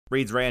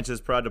Reed's Ranch is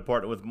proud to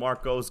partner with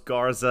Marcos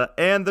Garza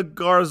and the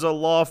Garza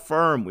Law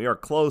Firm. We are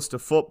close to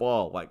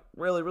football, like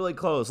really, really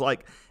close.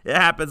 Like it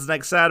happens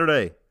next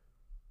Saturday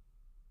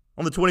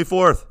on the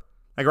 24th.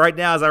 Like right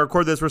now, as I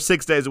record this, we're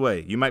 6 days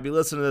away. You might be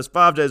listening to this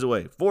 5 days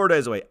away, 4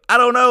 days away. I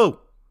don't know.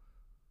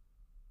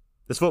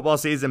 This football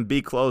season,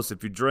 be close.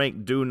 If you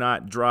drink, do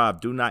not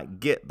drive. Do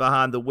not get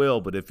behind the wheel.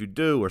 But if you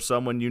do, or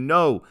someone you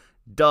know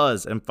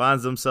does and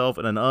finds themselves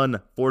in an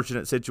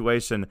unfortunate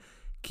situation,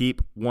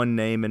 keep one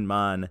name in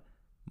mind: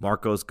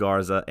 Marcos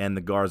Garza and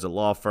the Garza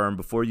Law Firm.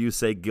 Before you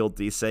say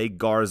guilty, say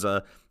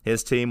Garza.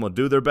 His team will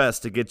do their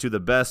best to get you the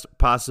best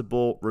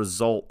possible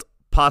result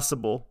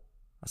possible.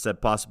 I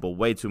said possible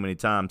way too many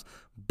times,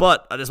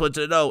 but I just want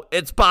you to know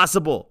it's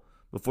possible.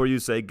 Before you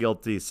say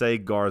guilty, say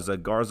Garza.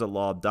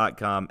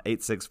 GarzaLaw.com,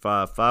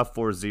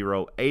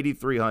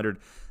 865-540-8300.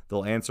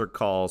 They'll answer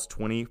calls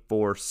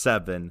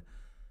 24/7,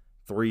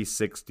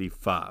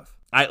 365.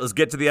 All right, let's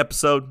get to the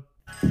episode.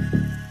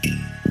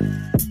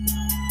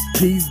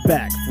 He's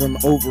back from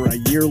over a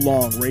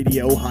year-long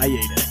radio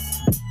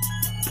hiatus.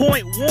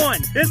 Point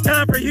one, it's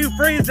time for Hugh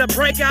Freeze to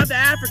break out the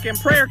African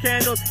prayer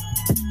candles.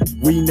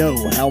 We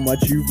know how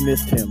much you've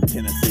missed him,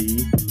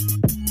 Tennessee.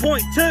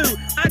 Point two,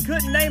 I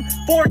couldn't name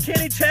 4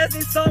 Kenny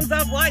Chesney songs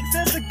I've liked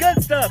since the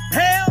good stuff.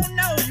 Hell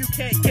no, you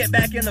can't get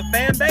back in the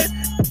fan base.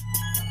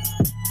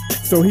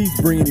 So he's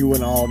bringing you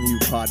an all-new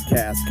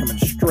podcast coming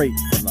straight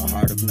from the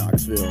heart of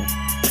Knoxville.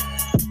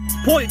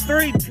 Point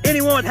three,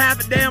 anyone with half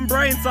a damn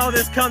brain saw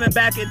this coming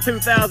back in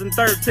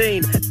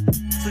 2013.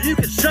 So you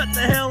can shut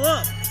the hell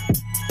up.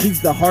 He's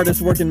the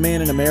hardest working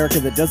man in America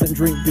that doesn't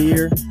drink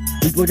beer.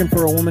 He's looking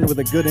for a woman with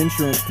a good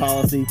insurance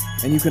policy,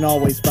 and you can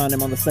always find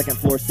him on the second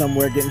floor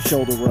somewhere getting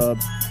shoulder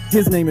rubs.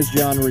 His name is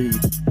John Reed,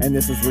 and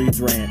this is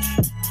Reed's Ranch.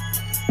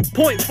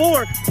 Point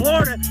four,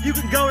 Florida, you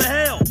can go to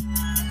hell.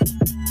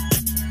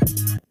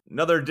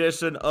 Another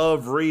edition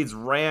of Reed's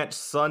Ranch,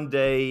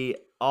 Sunday,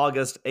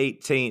 August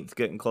 18th,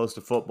 getting close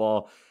to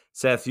football.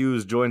 Seth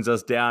Hughes joins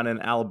us down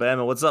in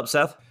Alabama. What's up,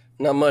 Seth?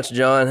 Not much,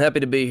 John. Happy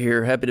to be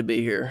here.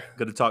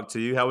 Good to talk to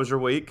you. How was your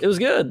week? It was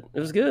good.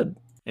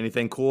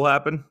 Anything cool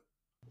happen?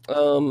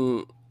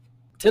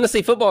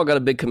 Tennessee football got a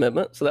big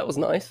commitment, so that was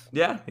nice.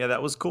 Yeah,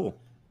 that was cool.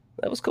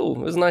 It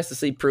was nice to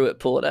see Pruitt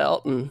pull it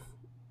out and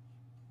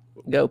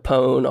go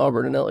Pone,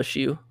 Auburn, and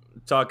LSU.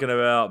 Talking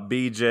about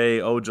B.J.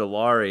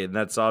 Ojulari, and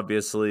that's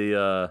obviously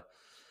a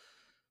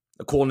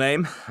cool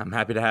name. I'm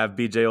happy to have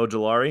B.J.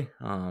 Ojulari,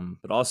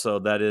 but also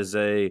that is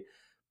a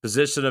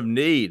position of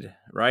need,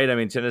 right? I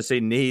mean,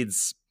 Tennessee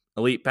needs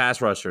elite pass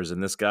rushers,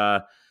 and this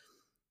guy,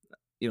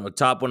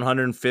 top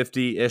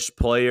 150-ish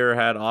player,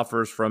 had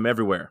offers from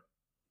everywhere.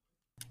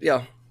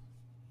 Yeah.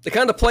 The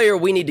kind of player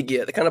we need to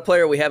get, the kind of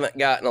player we haven't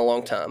got in a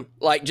long time.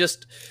 Like,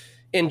 just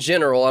in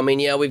general, I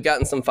mean, yeah, we've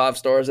gotten some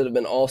 5-stars that have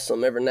been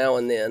awesome every now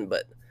and then,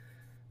 but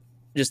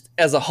just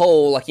as a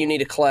whole, like, you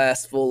need a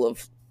class full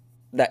of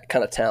that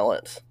kind of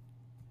talent.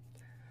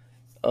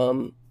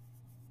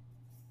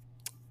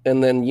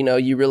 And then,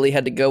 you really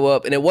had to go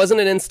up. And it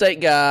wasn't an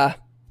in-state guy.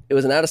 It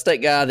was an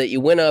out-of-state guy that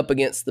you went up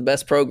against the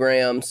best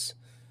programs,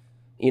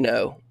 and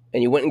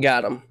you went and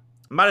got him.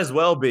 Might as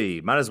well be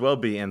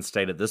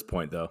in-state at this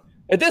point, though.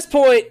 At this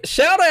point,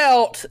 shout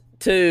out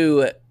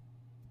to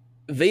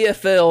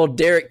VFL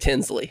Derek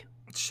Tinsley.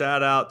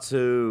 Shout out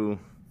to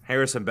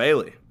Harrison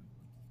Bailey.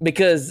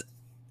 Because,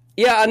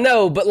 yeah, I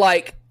know, but,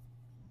 like,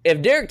 if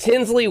Derek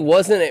Tinsley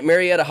wasn't at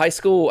Marietta High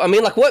School, I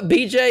mean, like what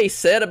BJ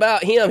said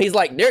about him, he's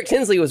like, Derek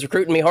Tinsley was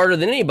recruiting me harder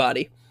than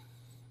anybody.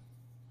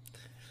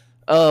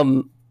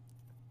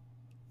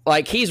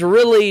 Like, he's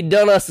really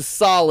done us a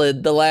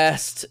solid the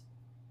last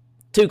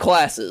 2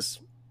 classes,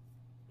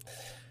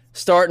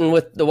 starting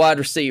with the wide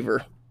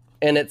receiver.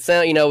 And it's,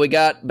 we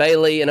got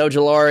Bailey and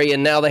Ojulari,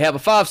 and now they have a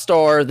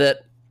 5-star that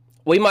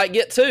we might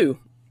get too.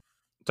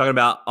 Talking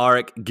about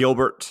Arik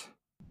Gilbert.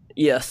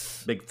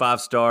 Yes. Big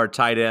 5-star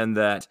tight end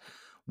that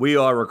we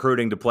are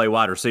recruiting to play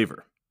wide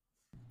receiver.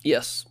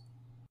 Yes.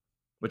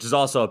 Which is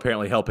also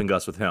apparently helping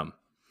us with him.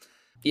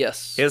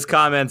 Yes. His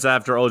comments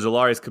after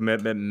Ojulari's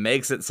commitment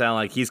makes it sound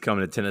like he's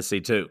coming to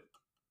Tennessee too.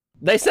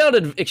 They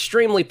sounded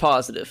extremely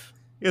positive.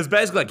 He was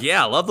basically like,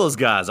 yeah, I love those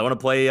guys. I want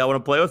to play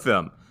with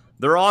them.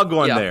 They're all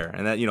going there.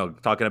 And that,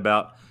 talking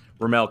about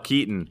Ramel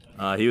Keaton,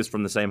 he was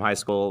from the same high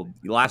school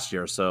last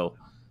year. So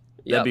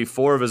that'd be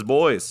 4 of his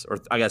boys, or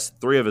I guess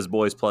 3 of his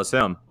boys plus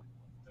him.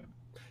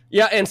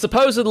 Yeah, and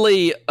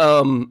supposedly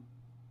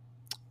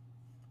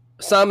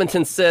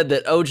Simonton said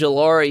that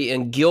Ojulari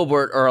and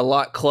Gilbert are a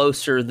lot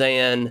closer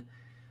than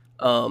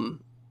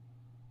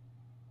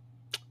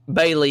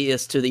Bailey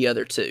is to the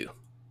other 2.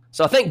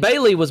 So I think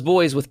Bailey was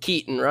boys with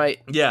Keaton, right?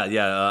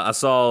 Yeah. I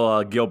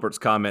saw Gilbert's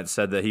comment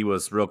said that he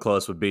was real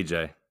close with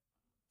BJ.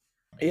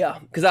 Yeah,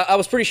 because I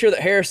was pretty sure that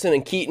Harrison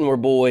and Keaton were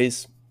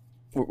boys.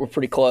 We're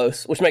pretty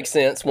close, which makes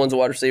sense. One's a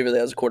wide receiver, the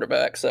other's a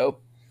quarterback. So,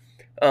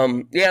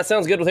 it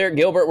sounds good with Eric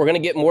Gilbert. We're going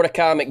to get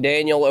Mordecai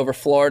McDaniel over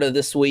Florida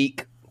this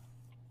week.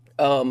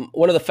 One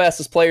of the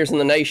fastest players in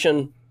the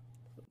nation.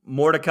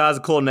 Mordecai's a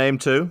cool name,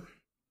 too.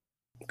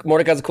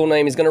 Mordecai's a cool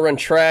name. He's going to run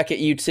track at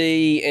UT,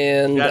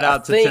 and Shout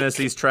out to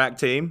Tennessee's track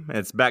team.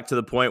 It's back to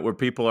the point where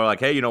people are like,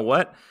 hey, you know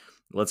what?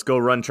 Let's go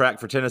run track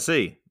for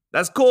Tennessee.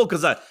 That's cool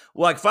because,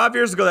 like 5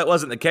 years ago, that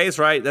wasn't the case,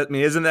 right?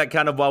 Isn't that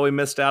kind of why we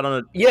missed out on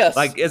it? Yes.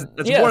 Like, it's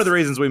one of the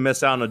reasons we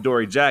missed out on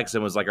Adoree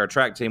Jackson was like our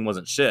track team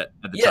wasn't shit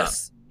at the time.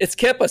 Yes. It's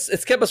kept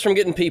us from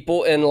getting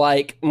people, and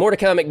like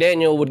Mordecai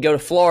McDaniel would go to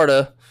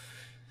Florida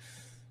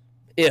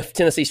if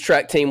Tennessee's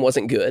track team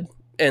wasn't good.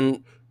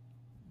 And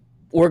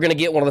we're going to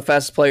get one of the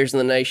fastest players in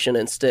the nation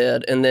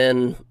instead. And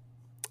then,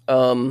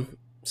 so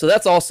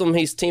that's awesome.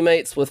 He's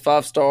teammates with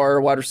 5-star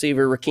wide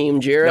receiver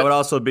Raheem Jarrett. That would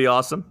also be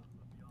awesome.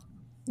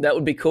 That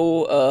would be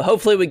cool.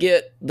 Hopefully we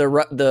get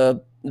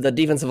the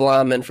defensive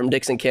lineman from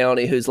Dixon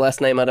County, whose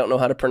last name I don't know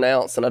how to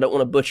pronounce, and I don't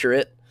want to butcher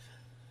it.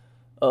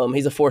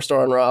 He's a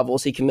 4-star on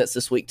Rivals. He commits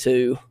this week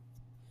too.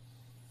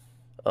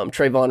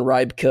 Trayvon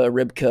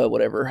Ribka,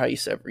 whatever, how you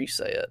say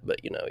it. But,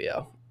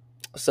 yeah.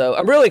 So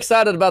I'm really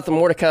excited about the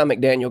Mordecai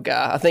McDaniel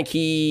guy. I think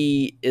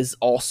he is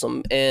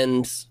awesome.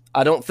 And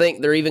I don't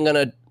think they're even going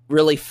to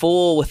really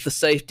fool with the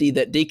safety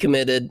that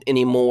decommitted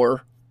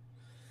anymore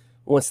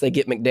once they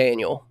get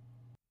McDaniel.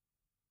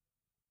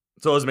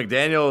 So is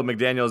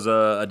McDaniel's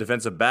a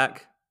defensive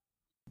back?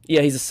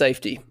 Yeah, he's a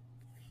safety.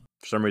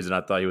 For some reason,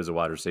 I thought he was a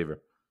wide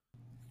receiver.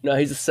 No,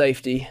 he's a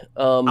safety.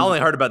 I only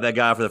heard about that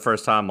guy for the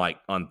first time like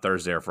on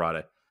Thursday or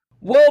Friday.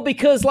 Well,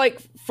 because like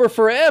for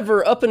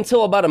forever, up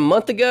until about a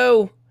month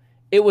ago,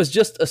 it was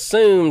just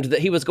assumed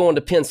that he was going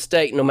to Penn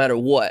State no matter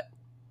what.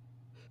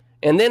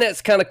 And then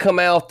it's kind of come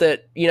out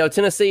that,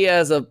 Tennessee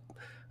has a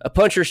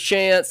puncher's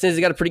chance, and he's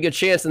got a pretty good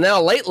chance. And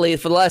now lately,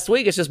 for the last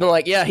week, it's just been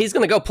like, yeah, he's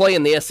going to go play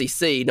in the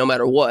SEC no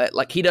matter what.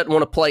 Like, he doesn't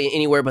want to play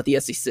anywhere but the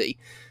SEC.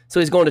 So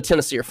he's going to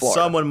Tennessee or Florida.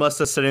 Someone must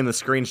have sent in the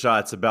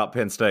screenshots about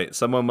Penn State.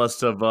 Someone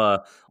must have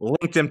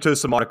linked him to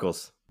some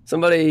articles.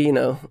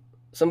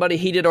 Somebody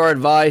heeded our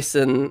advice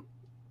and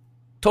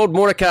told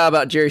Mordecai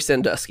about Jerry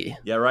Sandusky.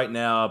 Yeah, right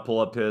now, I pull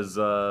up his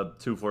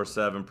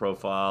 247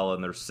 profile,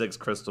 and there's 6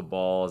 crystal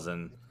balls,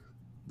 and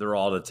they're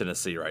all to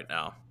Tennessee right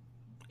now.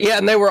 Yeah,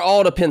 and they were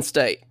all to Penn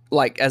State,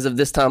 like, as of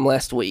this time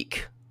last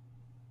week.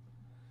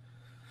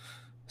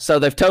 So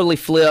they've totally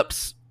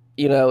flipped.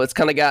 It's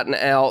kind of gotten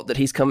out that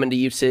he's coming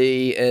to UT,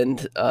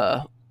 and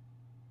I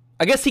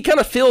guess he kind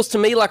of feels to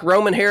me like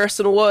Roman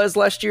Harrison was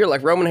last year.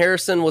 Like, Roman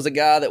Harrison was a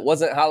guy that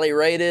wasn't highly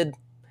rated,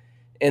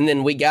 and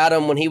then we got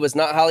him when he was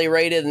not highly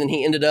rated, and then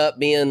he ended up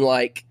being,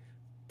 like,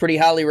 pretty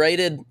highly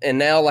rated, and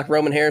now, like,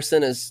 Roman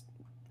Harrison is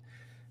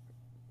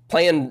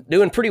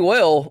doing pretty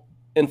well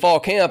in fall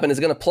camp and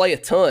is going to play a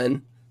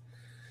ton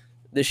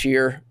this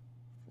year.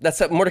 That's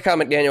Mordecai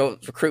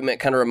McDaniel's recruitment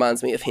kind of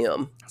reminds me of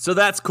him. So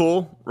that's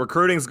cool.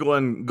 Recruiting's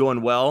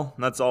going well.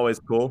 That's always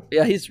cool.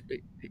 Yeah, he's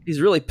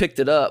really picked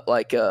it up.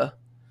 Like,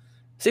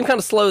 seemed kind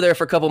of slow there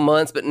for a couple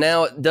months, but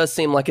now it does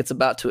seem like it's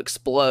about to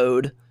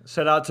explode.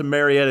 Shout out to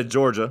Marietta,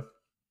 Georgia.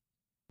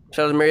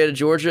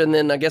 And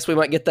then I guess we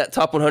might get that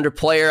top 100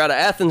 player out of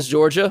Athens,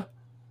 Georgia.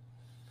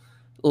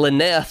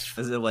 Lenneth.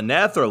 Is it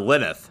Lenneth or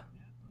Lenneth?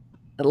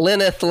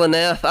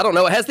 Lenneth. I don't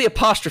know. It has the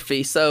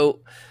apostrophe, so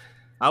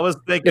I was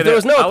thinking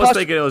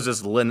it was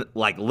just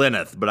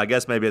Lenneth, but I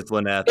guess maybe it's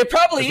Lenneth. It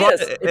probably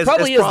is. It's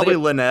probably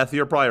Lenneth.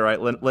 You're probably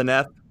right,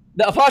 Lenneth.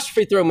 The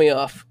apostrophe threw me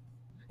off.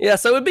 Yeah,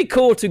 so it'd be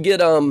cool to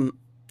get a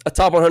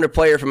top 100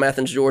 player from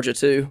Athens, Georgia,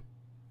 too.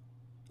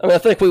 I mean, I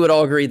think we would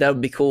all agree that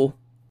would be cool.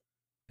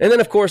 And then,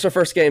 of course, our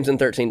first game's in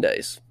 13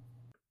 days.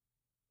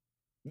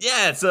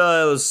 Yeah, it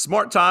was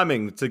smart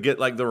timing to get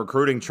like the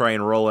recruiting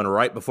train rolling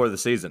right before the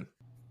season.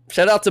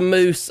 Shout out to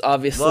Moose,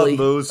 obviously. Love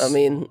Moose. I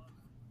mean,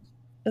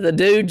 the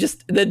dude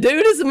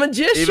is a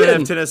magician.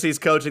 Even if Tennessee's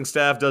coaching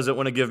staff doesn't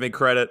want to give me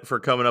credit for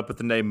coming up with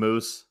the name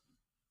Moose.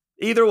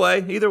 Either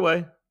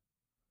way.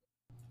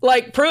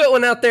 Like, Pruitt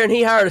went out there and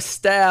he hired a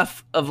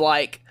staff of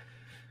like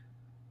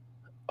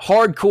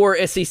hardcore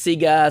SEC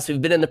guys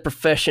who've been in the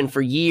profession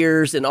for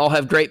years and all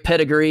have great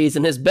pedigrees.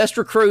 And his best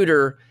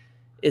recruiter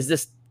is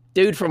this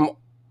dude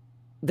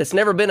that's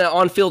never been an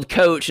on-field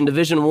coach in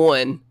Division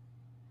I.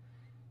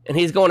 And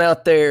he's going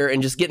out there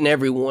and just getting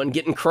everyone,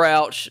 getting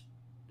Crouch,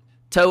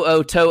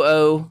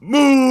 To'o,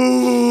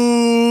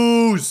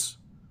 Moose,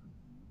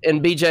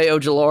 and BJ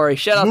Ojolari.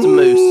 Shout out to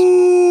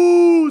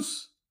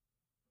Moose.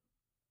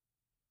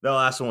 The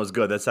last one was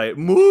good. That's how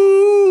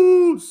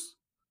Moose.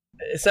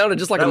 It sounded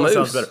just like a moose.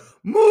 Sounds better.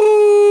 Moose.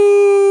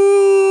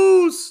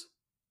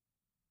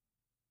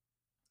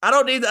 I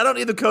don't need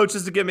the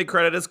coaches to give me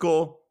credit. It's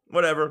cool.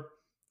 Whatever.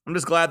 I'm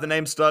just glad the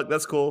name stuck.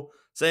 That's cool.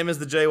 Same as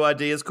the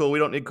JYD is cool. We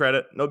don't need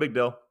credit. No big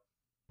deal.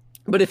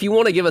 But if you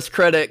want to give us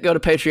credit, go to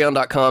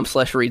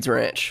patreon.com/Reed's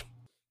Ranch.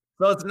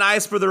 So it's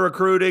nice for the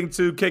recruiting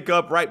to kick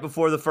up right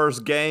before the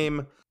first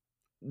game.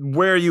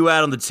 Where are you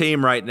at on the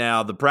team right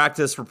now? The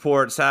practice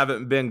reports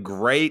haven't been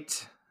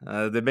great.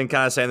 They've been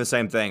kind of saying the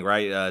same thing,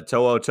 right?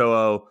 To'o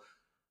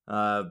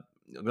going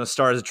to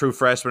start as a true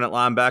freshman at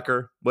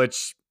linebacker,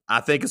 which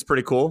I think is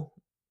pretty cool.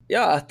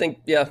 Yeah,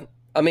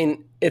 I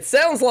mean, it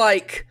sounds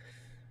like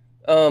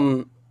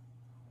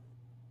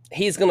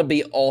he's going to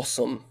be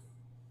awesome.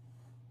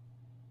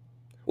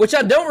 which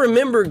I don't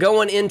remember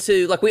going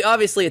into. Like, we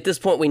obviously at this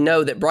point we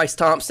know that Bryce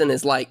Thompson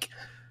is like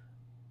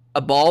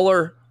a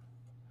baller,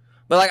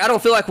 but like I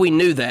don't feel like we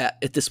knew that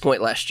at this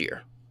point last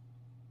year.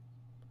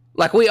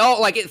 Like we all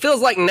like it feels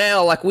like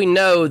now like we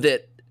know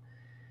that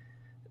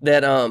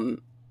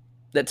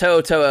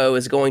To'o To'o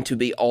is going to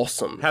be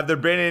awesome. Have there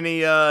been any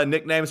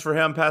nicknames for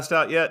him passed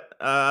out yet?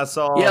 I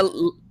saw. Yeah,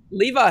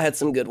 Levi had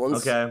some good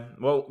ones. Okay,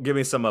 well, give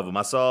me some of them.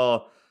 I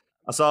saw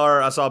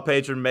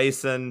patron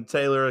Mason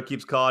Taylor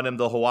keeps calling him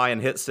the Hawaiian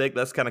hit stick.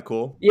 That's kind of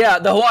cool. Yeah,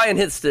 the Hawaiian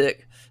hit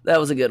stick. That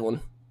was a good one.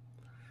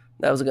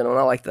 I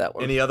like that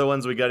one. Any other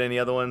ones? We got any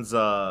other ones?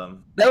 That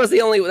was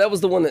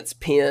the one that's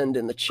pinned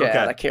in the chat.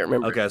 Okay. I can't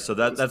remember. Okay, so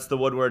that's the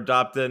one we're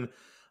adopting.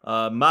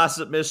 My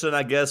submission,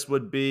 I guess,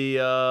 would be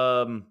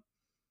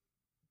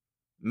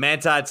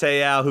Manti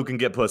Te'o, who can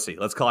get pussy.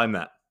 Let's call him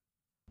that.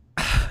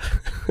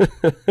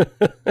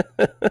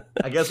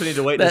 I guess we need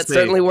to wait to see. That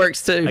certainly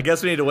works too. I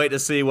guess we need to wait to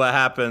see what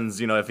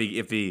happens, if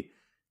he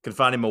can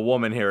find him a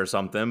woman here or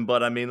something.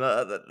 But I mean,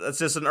 that's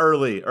just an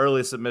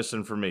early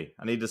submission for me.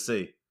 I need to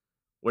see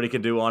what he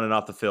can do on and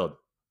off the field.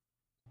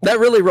 That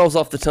really rolls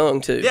off the tongue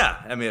too. Yeah,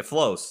 I mean, it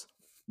flows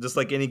just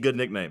like any good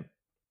nickname.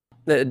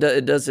 It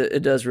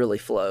does really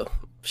flow.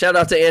 Shout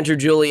out to Andrew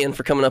Julian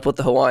for coming up with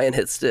the Hawaiian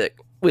hit stick.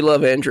 We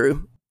love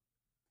Andrew.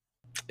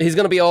 He's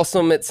going to be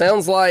awesome. It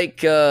sounds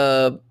like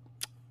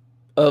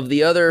of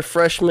the other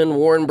freshmen,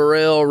 Warren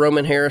Burrell,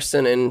 Roman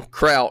Harrison, and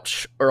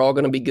Crouch are all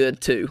going to be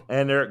good too.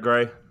 And Eric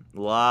Gray. A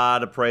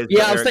lot of praise.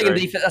 Yeah, I was thinking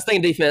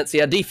defense.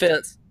 Yeah,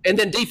 defense.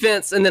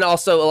 And then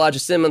also Elijah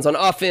Simmons on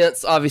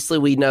offense. Obviously,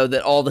 we know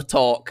that all the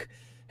talk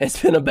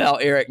has been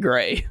about Eric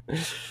Gray.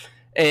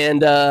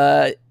 And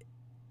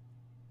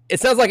it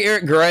sounds like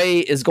Eric Gray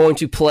is going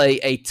to play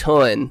a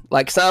ton.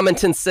 Like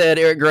Simonton said,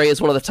 Eric Gray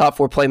is one of the top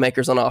 4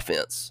 playmakers on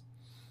offense.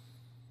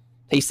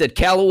 He said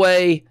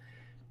Callaway,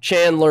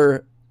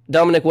 Chandler,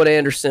 Dominic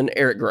Wood-Anderson,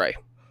 Eric Gray.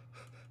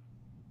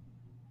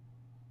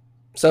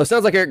 So it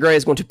sounds like Eric Gray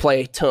is going to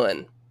play a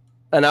ton.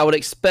 And I would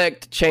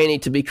expect Chaney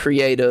to be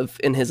creative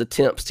in his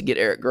attempts to get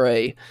Eric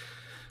Gray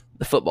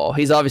the football.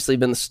 He's obviously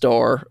been the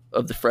star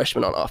of the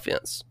freshman on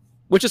offense,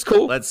 which is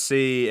cool. Let's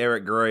see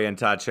Eric Gray and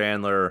Ty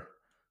Chandler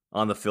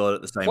on the field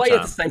at the same time. Play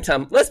at the same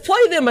time. Let's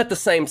play them at the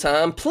same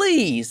time,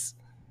 please.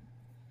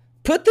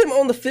 Put them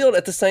on the field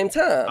at the same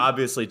time.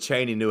 Obviously,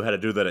 Chaney knew how to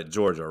do that at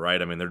Georgia,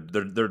 right? I mean,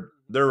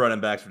 their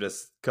running backs were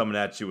just coming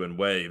at you in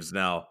waves.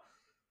 Now,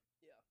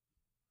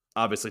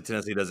 obviously,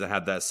 Tennessee doesn't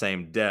have that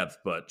same depth,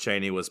 but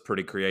Chaney was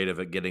pretty creative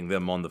at getting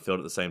them on the field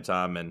at the same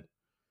time and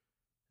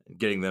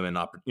getting them in,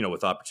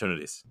 with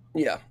opportunities.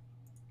 Yeah.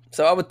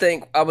 So I would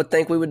think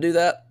we would do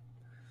that.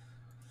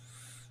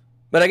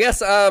 But I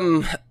guess, I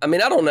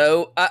don't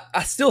know.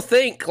 I still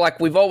think, like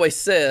we've always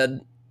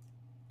said,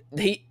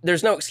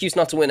 there's no excuse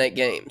not to win 8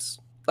 games.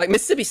 Like,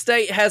 Mississippi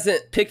State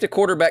hasn't picked a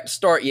quarterback to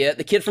start yet.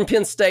 The kid from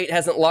Penn State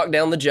hasn't locked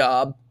down the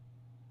job.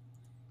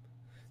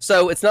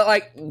 So it's not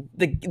like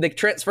the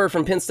transfer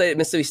from Penn State to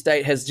Mississippi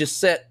State has just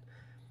set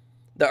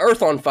the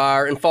earth on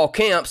fire in fall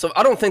camp. So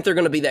I don't think they're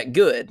going to be that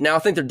good. Now, I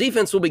think their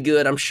defense will be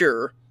good, I'm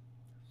sure.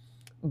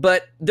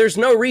 But there's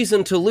no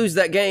reason to lose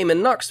that game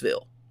in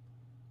Knoxville.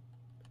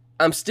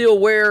 I'm still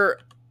where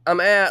I'm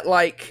at,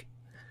 like,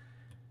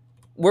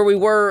 where we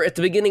were at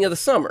the beginning of the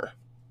summer.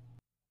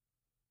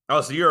 Oh,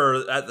 so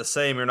you're at the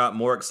same. You're not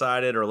more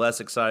excited or less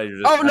excited.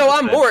 You're just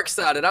I'm more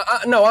excited.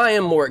 I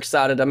am more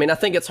excited. I mean, I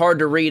think it's hard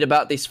to read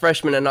about these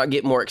freshmen and not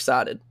get more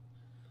excited.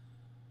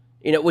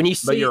 When you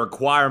see. But your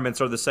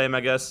requirements are the same, I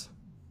guess.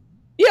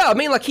 Yeah, I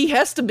mean, like, he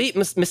has to beat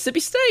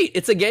Mississippi State.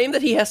 It's a game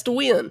that he has to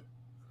win.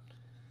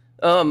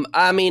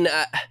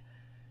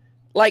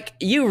 Like,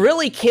 you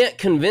really can't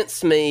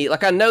convince me.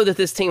 Like, I know that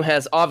this team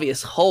has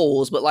obvious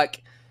holes, but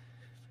like,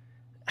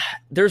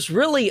 there's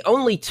really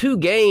only 2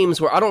 games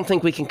where I don't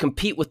think we can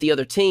compete with the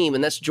other team,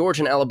 and that's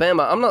Georgia and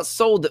Alabama. I'm not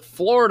sold that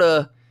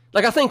Florida,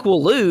 like, I think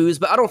we'll lose,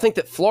 but I don't think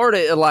that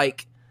Florida,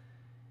 like,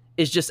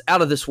 is just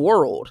out of this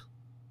world.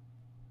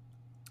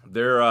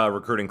 Their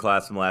recruiting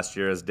class from last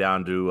year is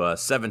down to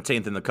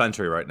 17th in the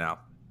country right now.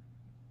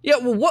 Yeah,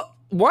 well,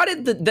 why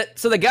did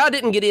so the guy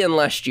didn't get in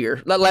last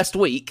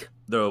week.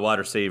 The wide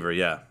receiver,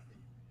 yeah.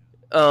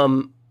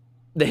 The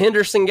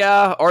Henderson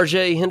guy,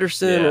 RJ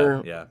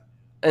Henderson, yeah.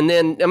 And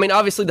then, I mean,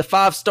 obviously the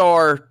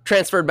 5-star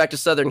transferred back to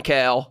Southern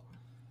Cal.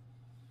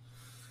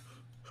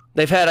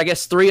 They've had, I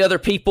guess, 3 other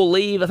people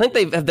leave. I think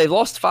they've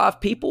lost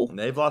 5 people.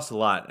 They've lost a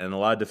lot, and a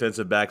lot of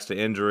defensive backs to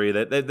injury.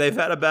 They've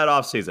had a bad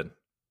offseason.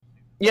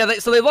 Yeah,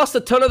 so they've lost a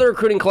ton of the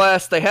recruiting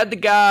class. They had the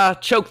guy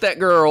choke that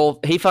girl.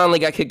 He finally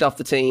got kicked off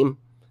the team.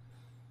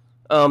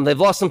 They've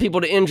lost some people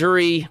to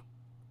injury.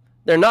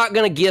 They're not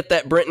going to get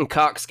that Brenton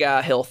Cox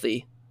guy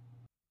healthy.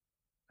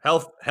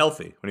 Healthy?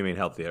 What do you mean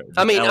healthy?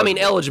 I mean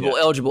eligible.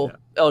 Yeah.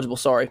 Eligible.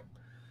 Sorry.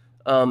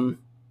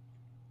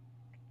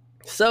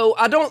 So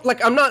I don't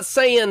I'm not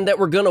saying that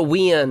we're gonna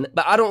win,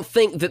 but I don't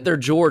think that they're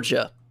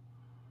Georgia.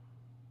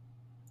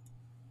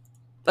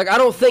 Like, I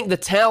don't think the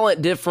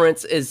talent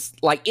difference is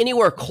like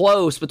anywhere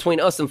close between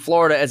us and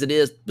Florida as it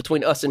is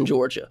between us and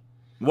Georgia.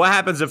 What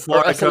happens if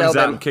Florida comes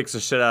out and kicks the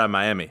shit out of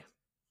Miami?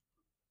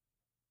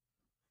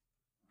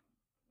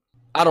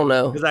 I don't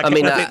know. Because I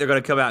think they're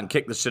going to come out and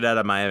kick the shit out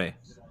of Miami.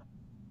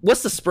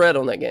 What's the spread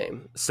on that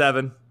game?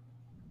 7.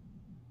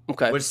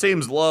 Okay. Which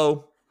seems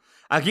low.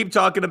 I keep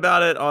talking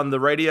about it on the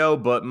radio,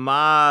 but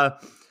my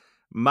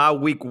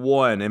week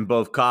 1 in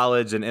both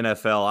college and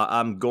NFL,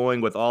 I'm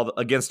going with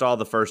against all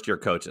the first-year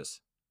coaches.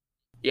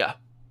 Yeah.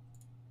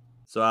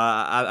 So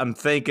I'm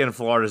thinking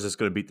Florida's just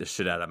going to beat the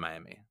shit out of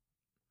Miami.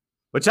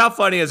 Which, how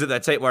funny is it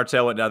that Tate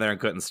Martell went down there and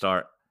couldn't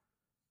start?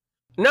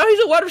 No,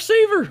 he's a wide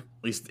receiver.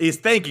 He's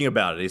thinking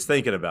about it. He's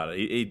thinking about it.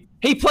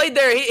 He played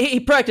there. He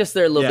practiced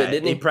there a little bit,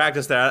 didn't he? He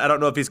practiced there. I don't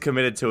know if he's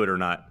committed to it or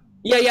not.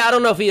 Yeah, I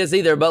don't know if he is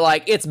either, but,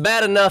 like, it's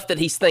bad enough that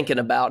he's thinking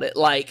about it.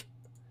 Like,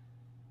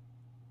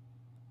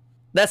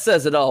 that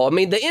says it all. I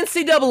mean, the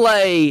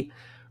NCAA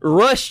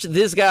rushed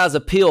this guy's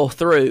appeal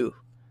through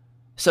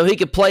so he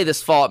could play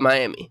this fall at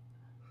Miami.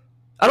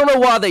 I don't know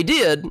why they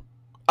did.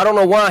 I don't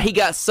know why he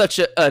got such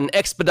an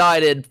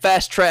expedited,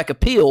 fast-track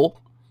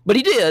appeal, but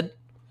he did.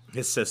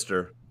 His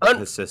sister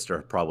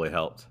probably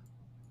helped.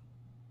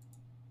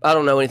 I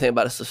don't know anything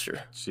about his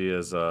sister.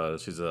 She's a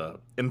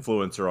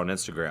influencer on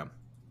Instagram.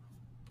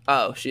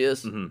 Oh, she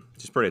is? Mm-hmm.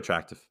 She's pretty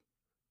attractive.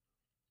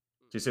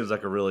 She seems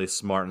like a really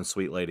smart and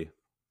sweet lady.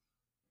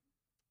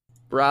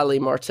 Riley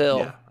Martell.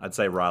 Yeah, I'd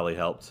say Riley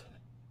helped.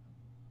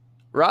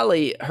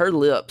 Riley, her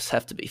lips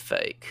have to be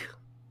fake.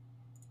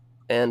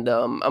 And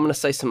I'm going to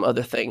say some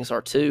other things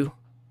are too.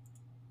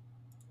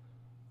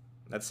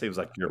 That seems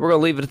like we're going to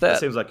leave it at that. That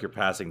seems like you're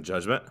passing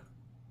judgment.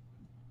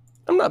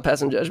 I'm not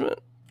passing judgment.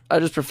 I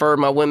just prefer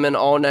my women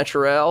all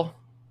natural.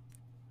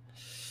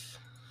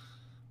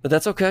 But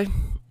that's okay.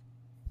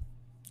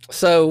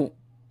 So,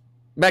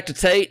 back to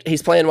Tate.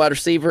 He's playing wide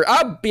receiver.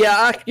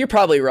 You're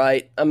probably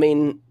right. I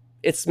mean,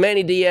 it's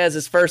Manny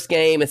Diaz's first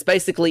game. It's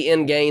basically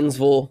in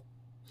Gainesville.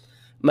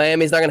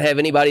 Miami's not going to have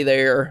anybody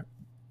there.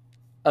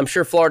 I'm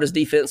sure Florida's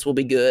defense will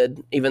be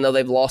good, even though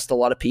they've lost a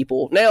lot of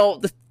people. Now,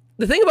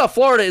 the thing about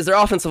Florida is their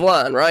offensive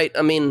line, right?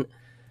 I mean,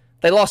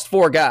 they lost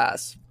 4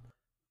 guys.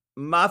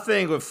 My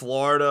thing with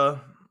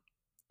Florida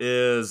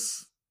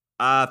is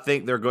I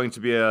think they're going to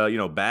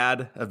be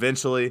bad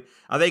eventually.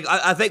 I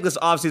think this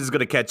offseason is going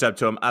to catch up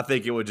to them. I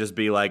think it would just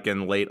be like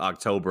in late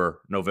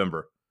October,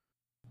 November.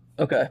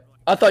 Okay.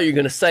 I thought you were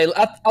going to say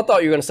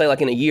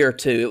like in a year or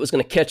two it was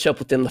going to catch up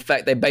with them, the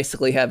fact they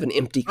basically have an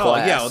empty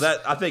class. Oh yeah,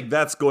 well, I think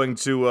that's going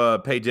to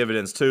pay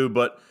dividends too,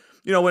 but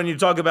when you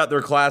talk about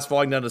their class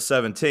falling down to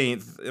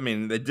 17th, I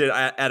mean, they did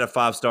add a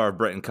 5-star of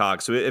Brenton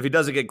Cox. So if he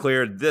doesn't get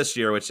cleared this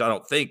year, which I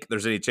don't think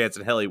there's any chance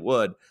in hell he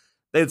would,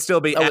 they'd still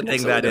be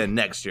adding that in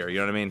next year. You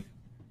know what I mean?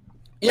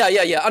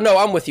 Yeah. I know.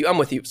 I'm with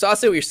you. So I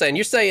see what you're saying.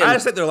 You're saying I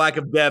just think their lack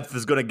of depth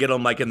is going to get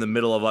them like in the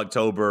middle of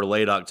October,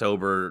 late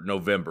October,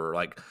 November.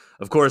 Like,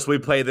 of course, we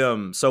play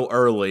them so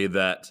early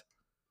that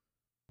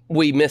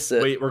we miss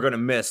it. We're going to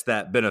miss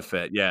that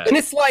benefit. Yeah, and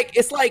it's like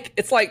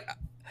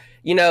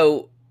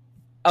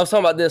I was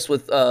talking about this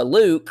with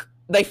Luke.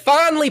 They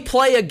finally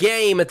play a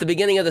game at the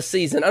beginning of the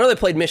season. I know they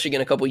played Michigan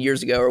a couple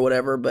years ago or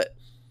whatever, but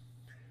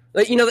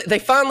they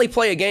finally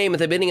play a game at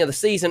the beginning of the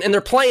season, and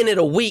they're playing it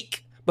a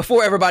week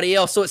before everybody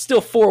else, so it's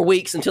still 4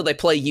 weeks until they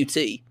play UT.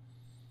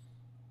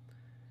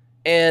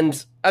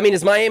 And, I mean,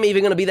 is Miami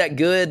even going to be that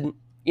good?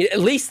 At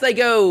least they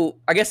go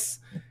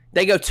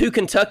to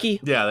Kentucky.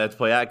 Yeah, they have to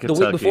play at Kentucky.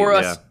 The week before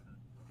us.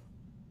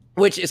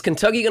 Which, is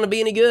Kentucky going to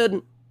be any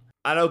good?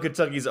 I know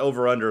Kentucky's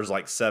over-under is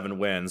like 7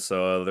 wins,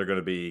 so they're going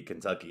to be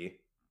Kentucky.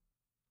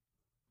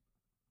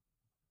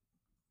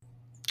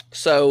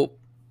 So,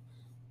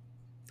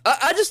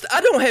 I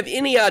don't have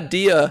any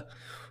idea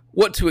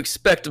what to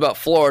expect about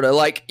Florida.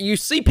 Like, you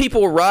see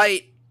people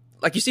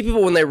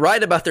when they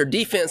write about their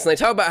defense, and they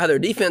talk about how their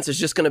defense is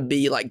just going to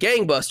be like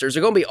gangbusters.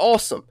 They're going to be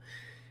awesome.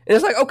 And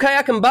it's like, okay,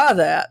 I can buy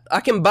that. I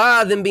can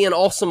buy them being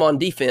awesome on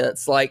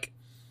defense. Like,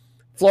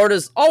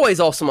 Florida's always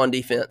awesome on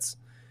defense,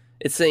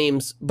 it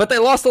seems. But they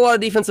lost a lot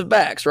of defensive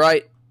backs,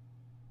 right?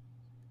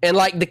 And,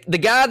 like, the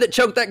guy that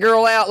choked that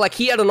girl out, like,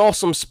 he had an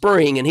awesome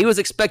spring, and he was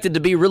expected to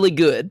be really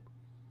good.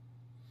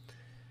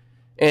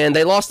 And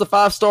they lost the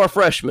 5-star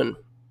freshman.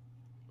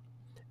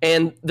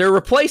 And they're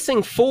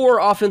replacing 4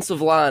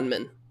 offensive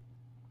linemen.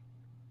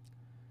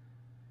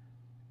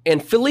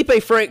 And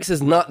Felipe Franks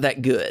is not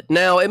that good.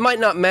 Now, it might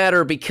not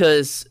matter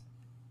because,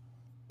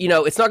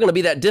 it's not going to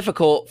be that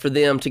difficult for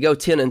them to go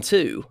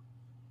 10-2.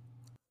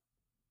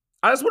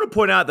 I just want to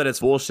point out that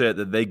it's bullshit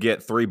that they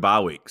get 3 bye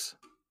weeks.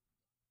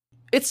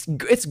 It's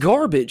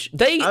garbage.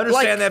 I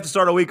understand they have to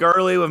start a week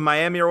early with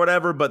Miami or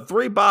whatever, but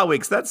 3 bye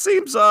weeks, that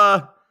seems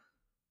like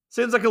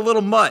a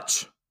little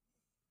much.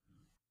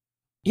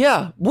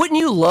 Yeah. Wouldn't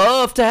you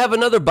love to have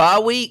another bye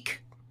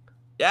week?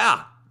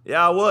 Yeah,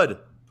 I would.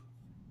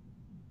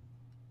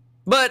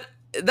 But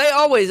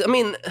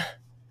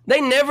they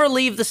never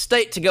leave the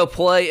state to go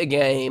play a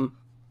game.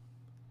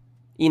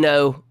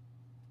 They're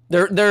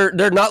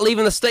not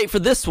leaving the state for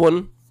this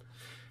one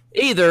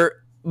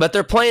either, but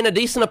they're playing a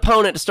decent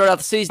opponent to start out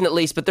the season at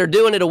least, but they're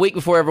doing it a week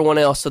before everyone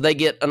else, so they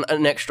get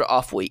an extra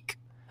off week.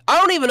 I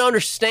don't even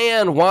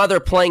understand why they're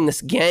playing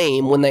this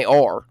game when they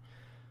are.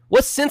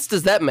 What sense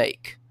does that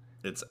make?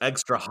 It's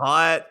extra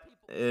hot.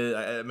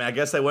 I mean, I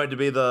guess they want it to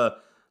be the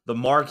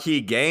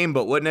marquee game,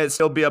 but wouldn't it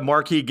still be a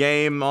marquee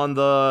game on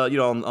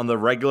the on the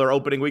regular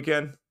opening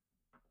weekend?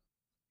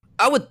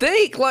 I would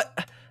think.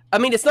 I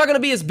mean, it's not going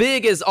to be as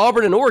big as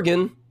Auburn and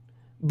Oregon,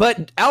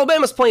 but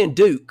Alabama's playing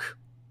Duke,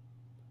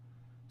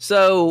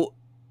 so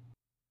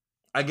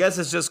I guess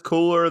it's just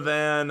cooler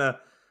than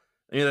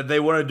they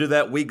want to do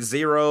that week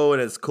 0,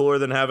 and it's cooler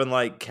than having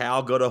like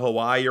Cal go to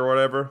Hawaii or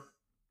whatever.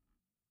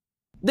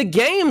 The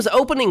games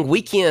opening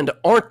weekend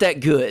aren't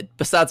that good.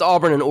 Besides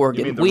Auburn and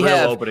Oregon, You mean the we real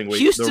have opening week,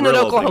 Houston the and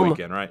real Oklahoma. opening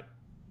weekend, right?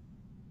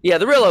 Yeah,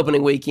 the real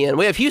opening weekend.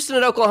 We have Houston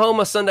and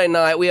Oklahoma Sunday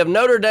night. We have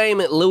Notre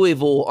Dame at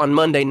Louisville on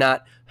Monday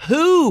night.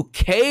 Who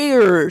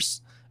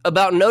cares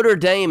about Notre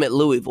Dame at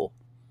Louisville?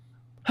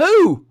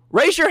 Who?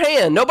 Raise your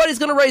hand. Nobody's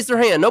going to raise their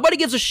hand. Nobody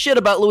gives a shit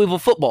about Louisville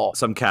football.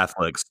 Some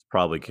Catholics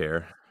probably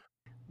care.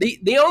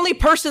 The only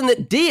person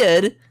that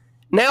did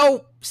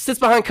now sits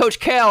behind Coach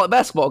Cal at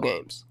basketball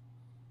games.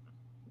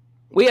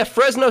 We have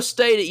Fresno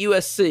State at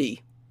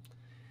USC.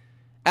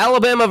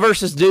 Alabama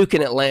versus Duke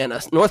in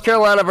Atlanta. North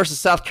Carolina versus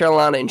South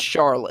Carolina in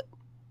Charlotte.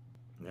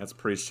 That's a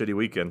pretty shitty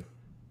weekend.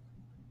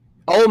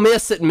 Ole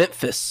Miss at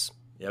Memphis.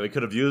 Yeah, we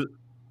could have used.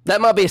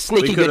 That might be a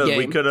sneaky good game.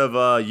 We could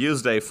have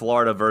used a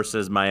Florida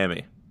versus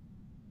Miami.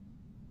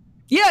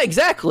 Yeah,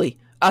 exactly.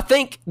 I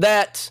think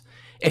that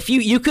if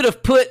you could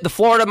have put the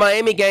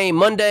Florida-Miami game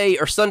Monday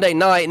or Sunday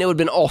night, and it would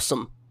have been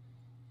awesome.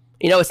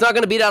 It's not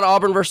going to beat out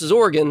Auburn versus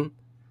Oregon,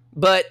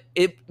 but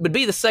it would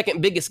be the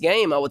second biggest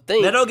game, I would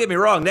think. Now, don't get me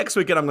wrong. Next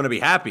weekend, I'm going to be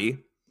happy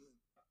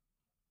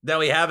that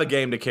we have a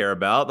game to care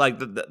about. Like,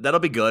 that'll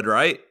be good,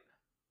 right?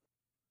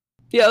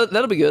 Yeah,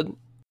 that'll be good.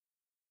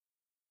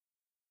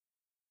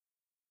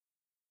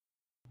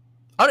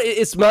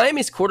 Is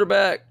Miami's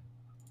quarterback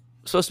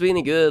supposed to be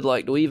any good?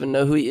 Like, do we even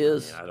know who he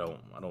is? I don't.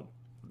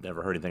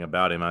 Never heard anything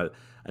about him. I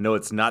know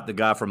it's not the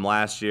guy from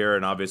last year,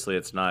 and obviously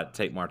it's not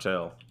Tate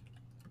Martell.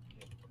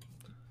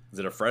 Is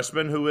it a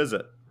freshman? Who is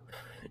it?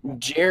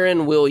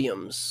 Jaron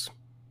Williams.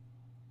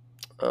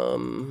 I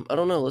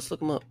don't know. Let's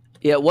look him up.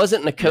 Yeah, it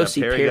wasn't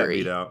N'Kosi Perry. Got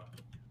beat out.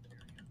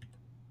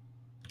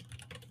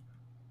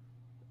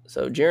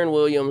 So Jaron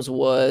Williams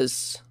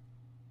was...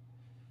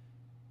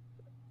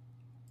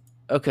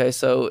 Okay,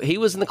 so he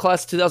was in the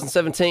class of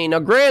 2017. Now,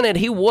 granted,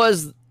 he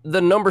was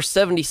the number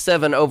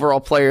 77 overall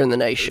player in the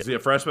nation. Is he a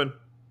freshman?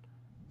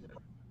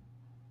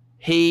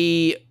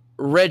 He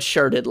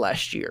redshirted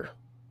last year.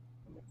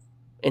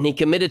 And he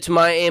committed to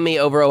Miami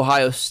over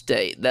Ohio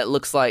State. That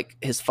looks like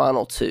his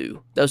final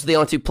 2. Those are the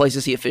only 2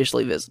 places he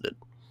officially visited.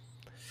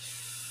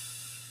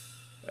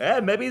 Yeah,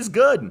 maybe he's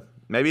good.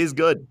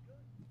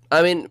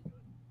 I mean,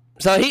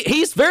 so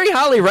he's very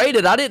highly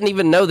rated. I didn't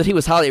even know that he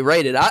was highly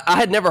rated. I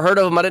had never heard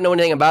of him. I didn't know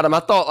anything about him. I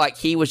thought like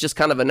he was just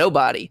kind of a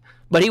nobody.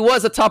 But he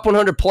was a top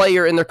 100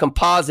 player in their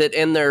composite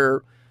and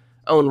their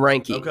own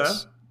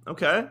rankings.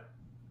 Okay.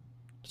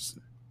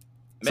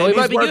 So he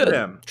might be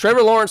good.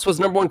 Trevor Lawrence was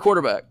number 1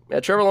 quarterback. Yeah,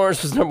 Trevor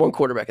Lawrence was number 1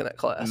 quarterback in that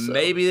class. So.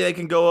 Maybe they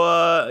can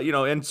go,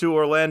 into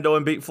Orlando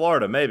and beat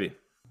Florida. Maybe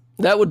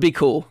that would be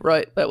cool,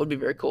 right? That would be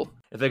very cool.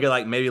 If they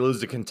could maybe lose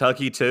to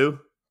Kentucky too.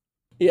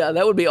 Yeah,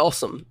 that would be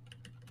awesome.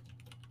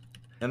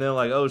 And then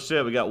oh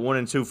shit, we got 1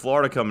 and 2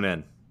 Florida coming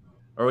in,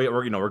 or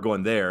we're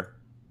going there.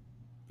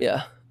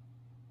 Yeah.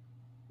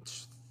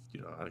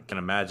 I can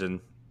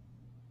imagine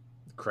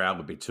the crowd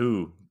would be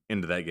too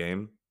into that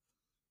game.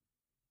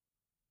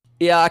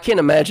 Yeah, I can't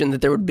imagine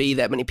that there would be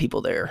that many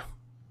people there.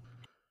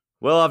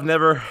 Well, I've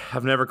never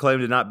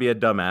claimed to not be a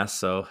dumbass.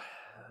 So,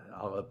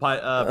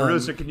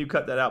 producer, can you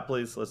cut that out,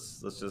 please?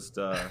 Let's just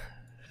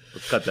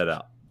let's cut that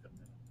out.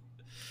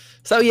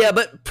 So yeah,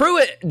 but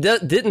Pruitt he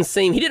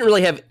didn't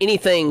really have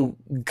anything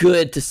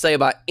good to say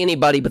about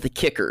anybody but the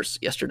kickers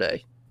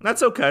yesterday.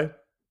 That's okay.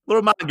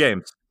 Little mind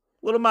games.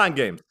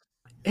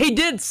 He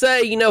did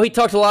say, he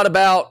talked a lot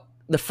about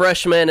the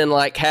freshmen and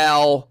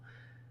how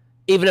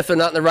even if they're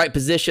not in the right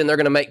position, they're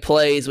going to make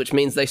plays, which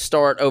means they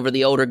start over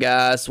the older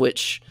guys,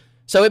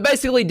 so it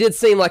basically did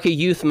seem like a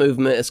youth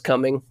movement is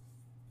coming.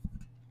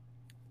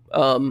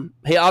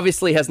 He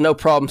obviously has no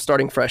problem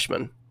starting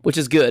freshmen, which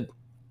is good.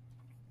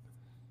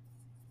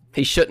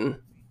 He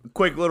shouldn't.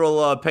 Quick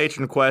little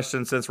patron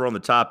question since we're on the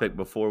topic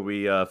before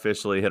we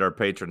officially hit our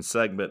patron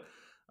segment.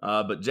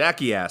 But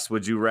Jackie asked,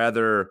 would you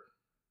rather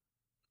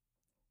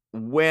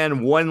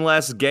win 1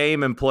 less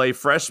game and play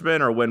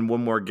freshman or win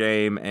 1 more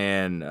game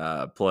and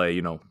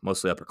play,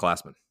 mostly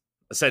upperclassmen?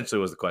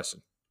 Essentially was the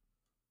question.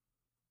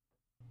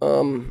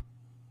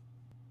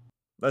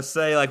 Let's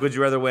say, would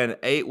you rather win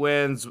 8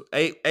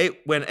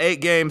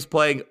 games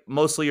playing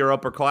mostly your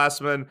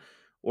upperclassmen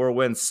or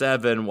win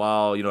 7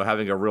 while,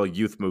 having a real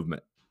youth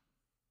movement?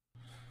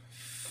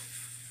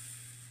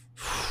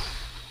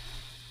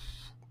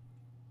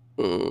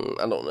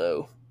 I don't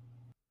know.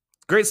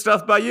 Great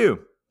stuff by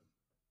you.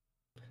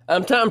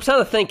 I'm trying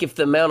to think if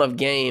the amount of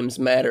games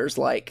matters.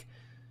 I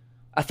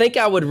think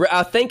I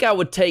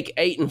would take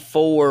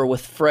 8-4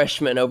 with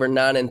freshmen over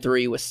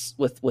 9-3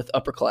 with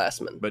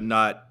upperclassmen. But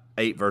not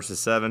 8 versus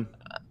 7?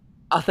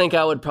 I think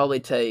I would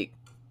probably take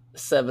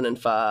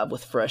 7-5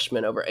 with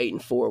freshmen over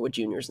 8-4 with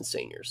juniors and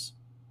seniors.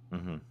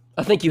 Mm-hmm.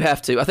 I think you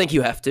have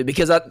to.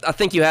 Because I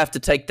think you have to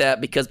take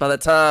that because by the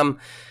time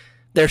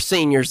they're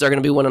seniors, they're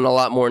going to be winning a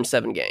lot more in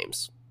 7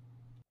 games.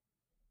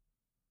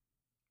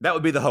 That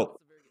would be the hope.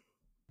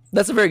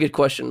 That's a very good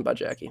question by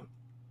Jackie.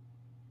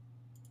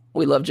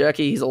 We love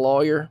Jackie. He's a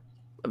lawyer,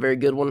 a very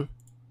good one.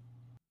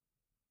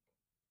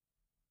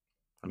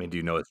 I mean, do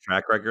you know his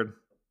track record?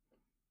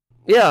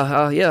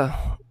 Yeah.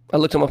 I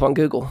looked him up on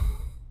Google.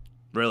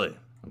 Really?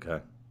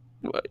 Okay.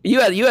 You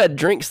had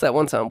drinks that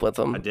one time with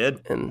him. I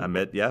did. And I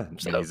met, yeah.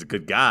 I mean, he's a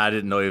good guy. I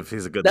didn't know if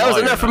he's a good that lawyer.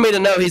 was enough for me to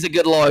know he's a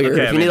good lawyer.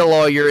 Okay, if you need a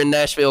lawyer in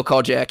Nashville,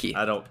 call Jackie.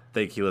 I don't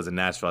think he lives in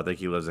Nashville. I think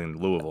he lives in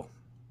Louisville.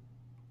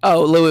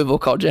 Oh, Louisville,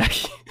 call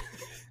Jackie.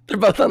 They're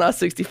both on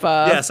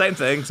I-65. Yeah, same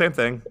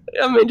thing.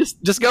 I mean,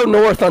 just go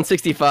north on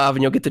 65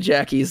 and you'll get to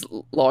Jackie's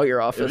lawyer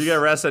office. If you get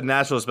arrested in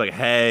Nashville, it's like,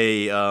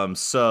 hey,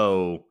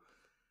 so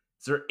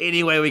is there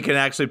any way we can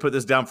actually put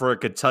this down for a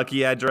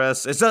Kentucky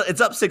address? It's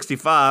up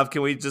 65.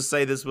 Can we just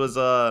say this was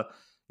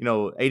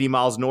 80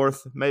 miles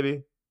north,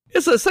 maybe?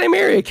 It's the same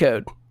area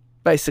code,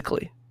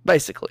 basically,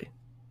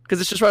 because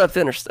it's just right up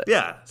the interstate.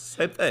 Yeah,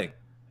 same thing.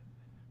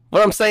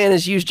 What I'm saying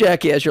is use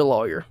Jackie as your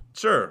lawyer.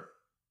 Sure.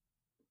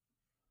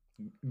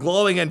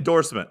 Glowing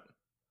endorsement.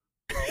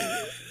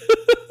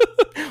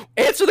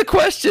 Answer the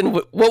question.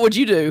 What would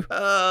you do?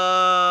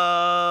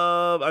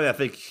 I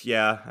think,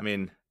 yeah. I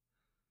mean,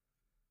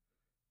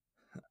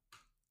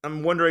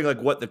 I'm wondering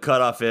like what the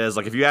cutoff is.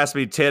 Like, if you ask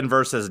me 10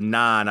 versus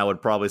 9, I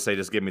would probably say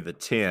just give me the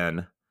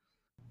 10.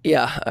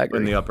 Yeah, I agree.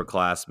 In the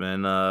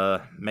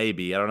upperclassmen,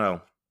 maybe, I don't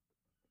know.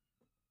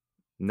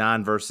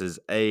 9 versus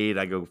 8,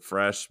 I go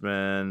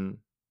freshman.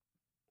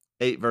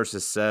 8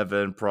 versus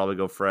 7, probably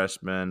go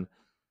freshman.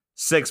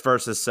 6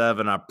 versus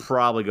 7, I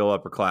probably go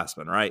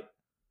upperclassmen, right?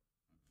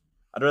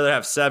 I'd rather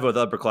have 7 with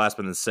upperclassmen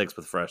than 6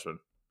 with freshmen.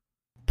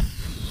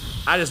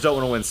 I just don't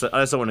want to win.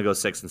 I just don't want to go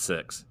 6 and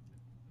 6.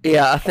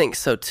 Yeah, I think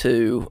so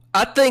too.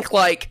 I think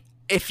like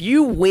if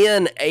you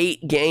win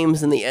 8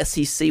 games in the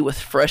SEC with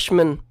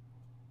freshmen,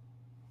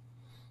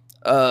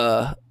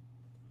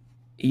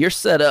 you're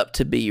set up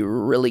to be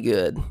really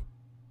good.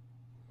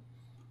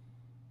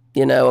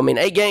 You know, I mean,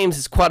 8 games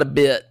is quite a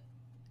bit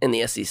in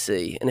the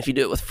SEC, and if you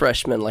do it with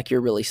freshmen, like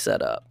you're really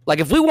set up. Like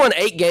if we won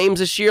 8 games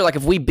this year, like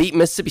if we beat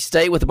Mississippi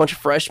State with a bunch of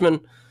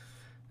freshmen,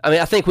 I mean,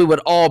 I think we would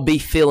all be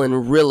feeling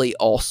really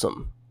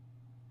awesome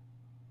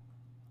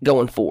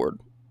going forward.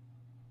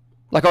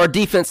 Like our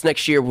defense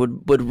next year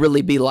would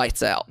really be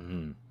lights out.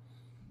 Mm-hmm.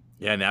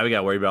 Yeah, now we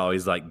got to worry about all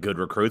these like good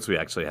recruits we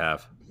actually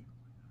have.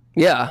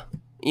 Yeah,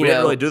 we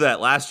didn't really do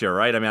that last year,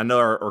 right? I mean, I know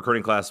our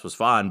recruiting class was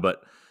fine,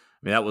 but I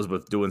mean that was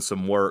with doing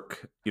some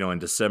work, in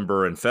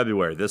December and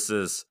February. This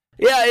is.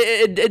 Yeah,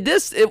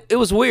 it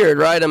was weird,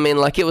 right? I mean,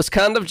 like it was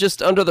kind of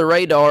just under the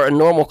radar, a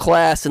normal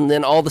class, and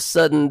then all of a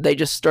sudden they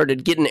just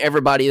started getting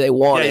everybody they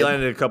wanted. Yeah, you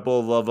landed a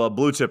couple of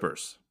blue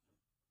chippers.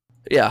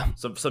 Yeah,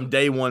 some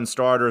day 1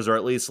 starters, or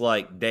at least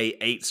like day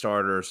 8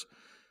 starters.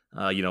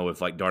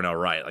 With like Darnell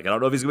Wright. Like I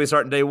don't know if he's gonna be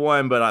starting day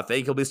 1, but I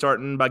think he'll be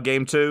starting by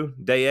game 2,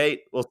 day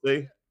 8. We'll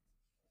see.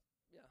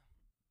 Yeah.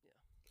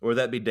 Or would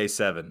that be day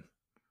 7?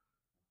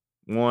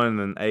 1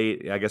 and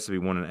 8. I guess it'd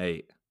be 1 and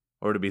 8.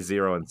 Or would it be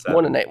 0 and 7?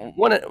 1 and 8.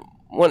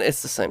 One.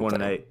 It's the same 1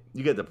 thing. and 8.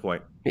 You get the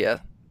point. Yeah,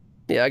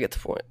 I get the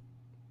point.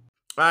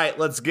 All right,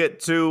 let's get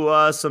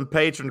to some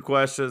patron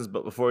questions.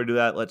 But before we do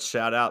that, let's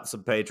shout out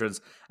some patrons.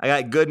 I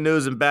got good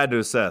news and bad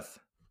news, Seth.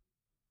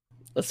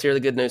 Let's hear the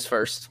good news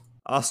first.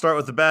 I'll start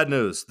with the bad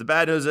news. The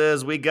bad news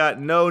is we got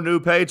no new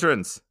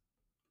patrons.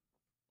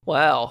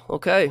 Wow.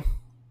 Okay.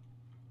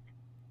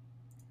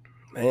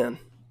 Man,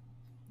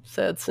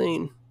 sad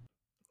scene.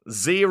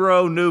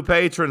 0 new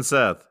patrons,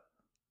 Seth.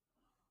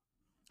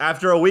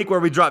 After a week where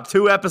we dropped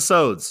 2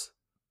 episodes.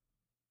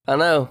 I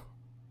know.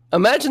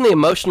 Imagine the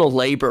emotional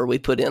labor we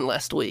put in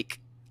last week.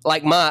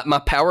 Like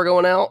my power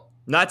going out.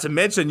 Not to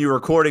mention you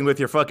recording with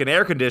your fucking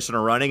air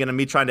conditioner running and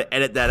me trying to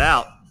edit that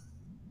out.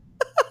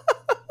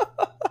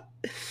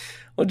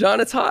 Well,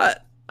 John, it's hot.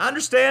 I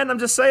understand. I'm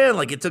just saying,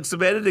 like, it took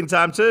some editing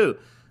time, too.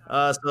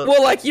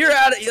 Well, like, you're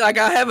out. Like,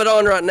 I have it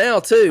on right now,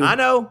 too. I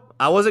know.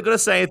 I wasn't going to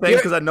say anything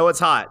because I know it's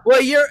hot.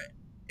 Well,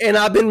 and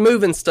I've been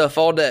moving stuff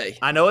all day.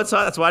 I know it's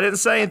hot. That's why I didn't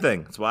say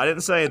anything.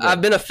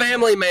 I've been a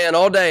family man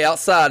all day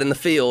outside in the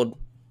field.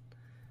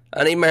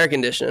 I need my air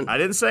conditioning. I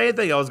didn't say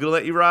anything. I was going to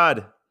let you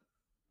ride.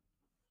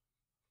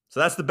 So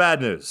that's the bad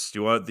news. Do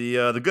you want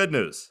the good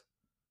news?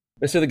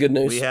 Let's hear the good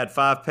news. We had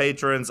 5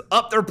 patrons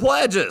up their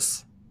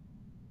pledges.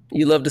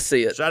 You love to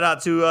see it. Shout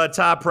out to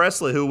Ty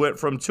Presley, who went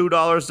from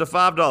 $2 to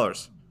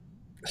 $5.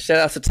 Shout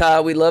out to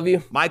Ty. We love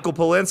you. Michael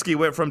Polinsky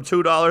went from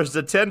 $2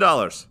 to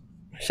 $10.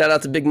 Shout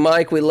out to Big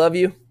Mike. We love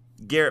you.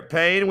 Garrett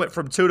Payne went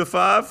from 2 to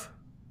 5.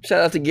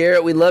 Shout out to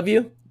Garrett. We love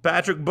you.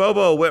 Patrick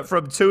Bobo went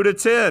from 2 to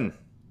 10.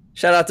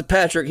 Shout out to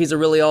Patrick. He's a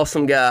really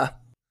awesome guy.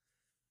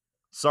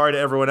 Sorry to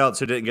everyone else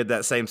who didn't get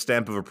that same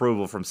stamp of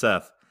approval from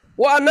Seth.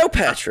 Well, I know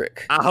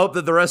Patrick. I hope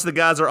that the rest of the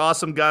guys are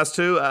awesome guys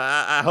too.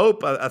 I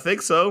hope. I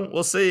think so.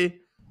 We'll see.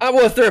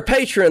 Well, if they're a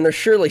patron, they're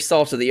surely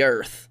salt of the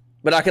earth.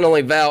 But I can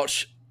only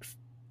vouch,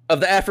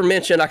 of the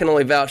aforementioned, I can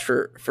only vouch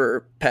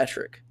for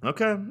Patrick.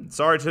 Okay.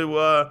 Sorry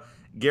to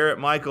Garrett,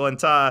 Michael, and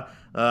Ty.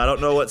 I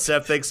don't know what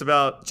Seth thinks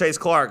about Chase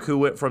Clark, who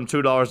went from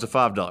 $2 to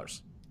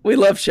 $5. We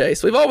love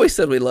Chase. We've always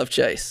said we love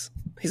Chase.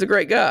 He's a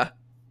great guy.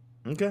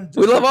 Okay.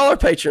 We love all our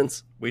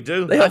patrons. We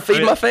do. They help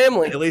feed my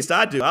family. At least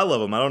I do. I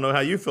love them. I don't know how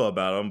you feel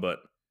about them, but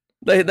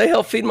they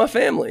help feed my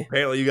family.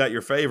 Apparently you got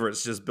your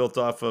favorites just built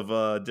off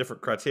of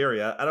different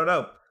criteria. I don't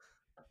know.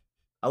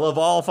 I love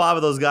all 5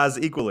 of those guys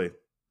equally.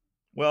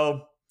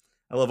 Well,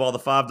 I love all the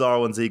 $5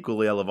 ones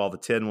equally. I love all the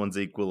 10 ones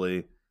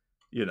equally.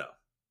 You know.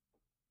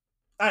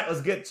 All right,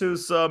 let's get to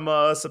some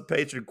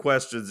patron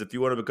questions. If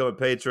you want to become a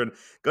patron,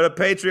 go to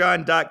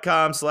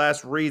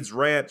patreon.com/Reed's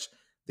Ranch.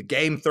 The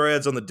game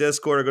threads on the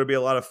Discord are going to be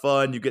a lot of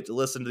fun. You get to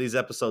listen to these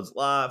episodes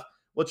live.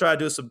 We'll try to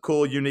do some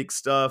cool, unique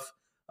stuff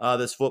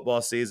this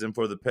football season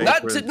for the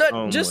patrons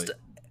only. Just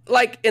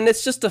like, and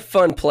it's just a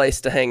fun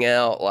place to hang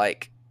out.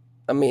 Like,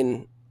 I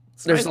mean,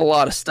 there's a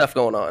lot of stuff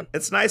going on.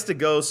 It's nice to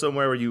go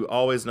somewhere where you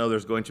always know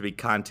there's going to be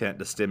content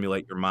to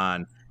stimulate your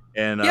mind.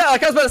 And yeah,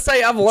 like I was about to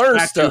say, I've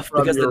learned stuff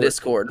because of the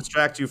Discord.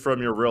 Distract you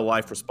from your real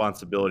life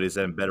responsibilities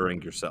and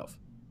bettering yourself.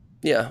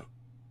 Yeah.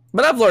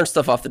 But I've learned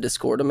stuff off the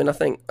Discord. I mean, I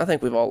think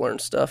we've all learned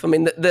stuff. I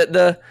mean,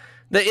 the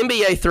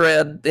NBA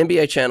thread, the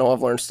NBA channel,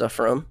 I've learned stuff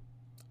from.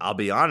 I'll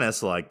be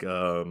honest, like,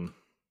 no,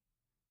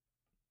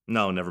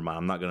 never mind.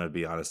 I'm not going to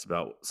be honest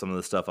about some of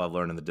the stuff I've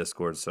learned in the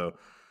Discord. So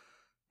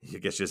I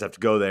guess you just have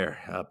to go there.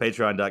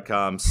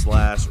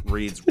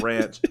 Patreon.com/Reed's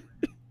Ranch.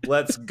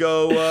 Let's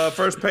go.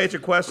 First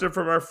patron question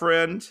from our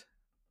friend,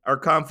 our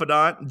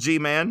confidant,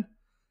 G-Man.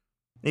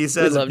 He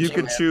says, if you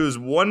could choose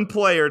one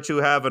player to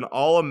have an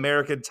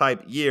All-American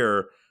type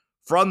year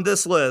from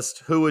this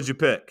list, who would you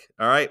pick?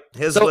 All right.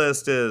 His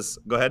list is,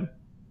 go ahead.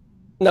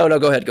 No,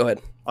 go ahead.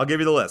 I'll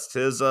give you the list.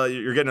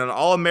 You're getting an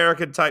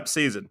All-American type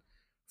season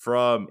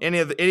from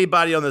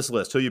anybody on this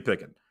list. Who you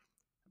picking?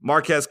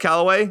 Marquez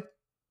Callaway,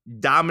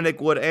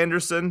 Dominic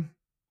Wood-Anderson,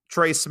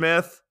 Trey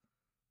Smith,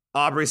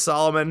 Aubrey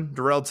Solomon,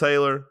 Darrell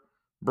Taylor,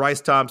 Bryce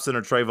Thompson,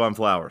 or Trayvon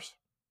Flowers?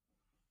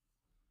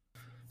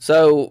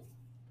 So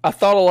I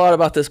thought a lot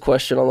about this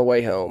question on the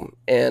way home,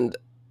 and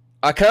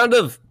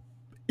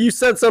you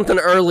said something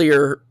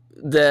earlier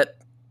that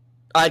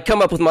I'd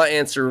come up with my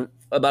answer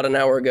about an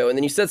hour ago, and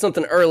then you said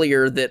something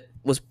earlier that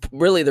was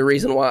really the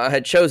reason why I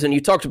had chosen. You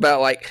talked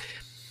about like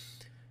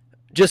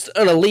just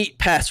an elite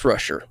pass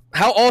rusher.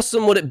 How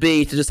awesome would it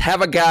be to just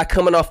have a guy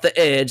coming off the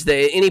edge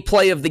that any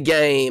play of the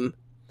game,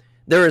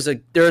 there is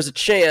a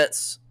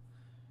chance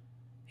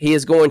he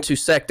is going to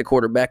sack the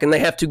quarterback, and they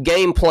have to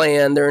game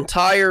plan their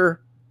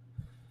entire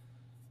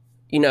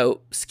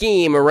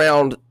scheme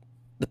around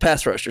the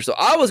pass rusher. So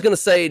I was going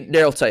to say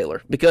Darrell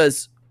Taylor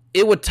because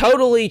it would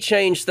totally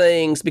change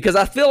things, because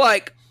I feel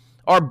like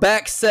our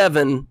back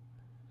 7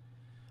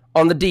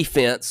 on the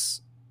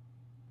defense,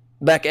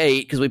 back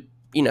 8, because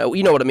you know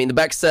what I mean, the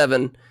back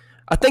 7,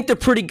 I think they're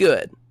pretty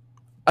good.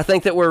 I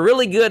think that we're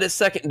really good at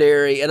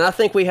secondary, and I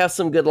think we have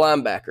some good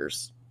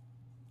linebackers.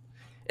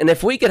 And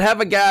if we could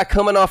have a guy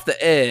coming off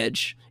the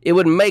edge, it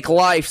would make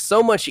life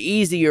so much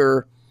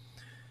easier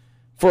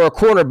for our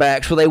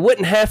cornerbacks, where they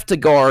wouldn't have to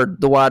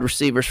guard the wide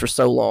receivers for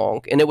so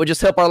long, and it would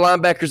just help our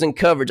linebackers in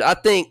coverage. I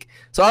think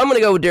so. I'm going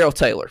to go with Darrell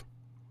Taylor.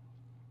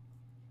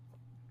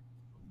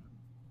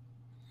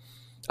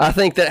 I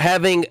think that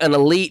having an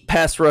elite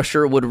pass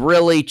rusher would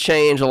really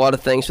change a lot of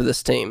things for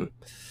this team,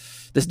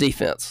 this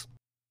defense.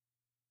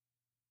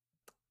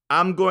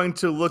 I'm going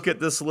to look at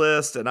this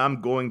list, and I'm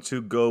going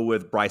to go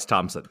with Bryce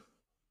Thompson.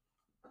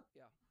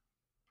 Yeah.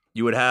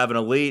 You would have an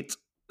elite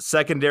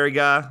secondary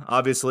guy.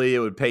 Obviously, it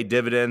would pay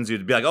dividends.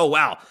 You'd be like, oh,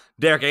 wow,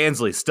 Derek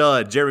Ansley,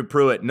 stud. Jeremy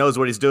Pruitt knows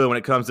what he's doing when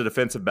it comes to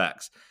defensive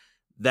backs.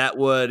 That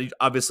would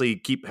obviously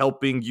keep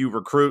helping you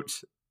recruit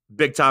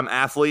big-time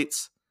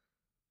athletes.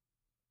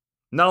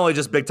 Not only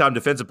just big-time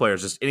defensive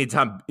players, just any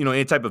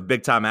type of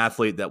big-time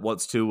athlete that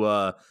wants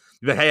to,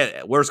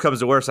 hey, worst comes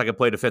to worst, I can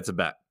play defensive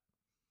back.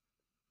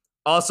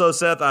 Also,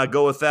 Seth, I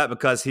go with that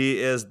because he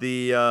is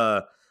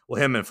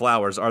him and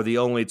Flowers are the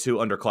only 2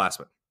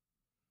 underclassmen.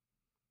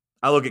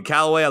 I look at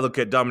Callaway, I look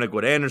at Dominic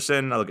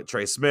Wood-Anderson, I look at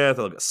Trey Smith,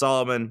 I look at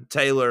Solomon,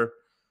 Taylor.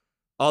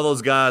 All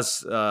those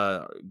guys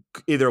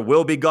either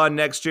will be gone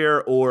next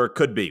year or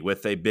could be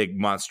with a big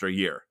monster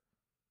year.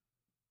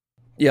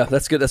 Yeah,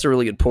 that's good. That's a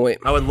really good point.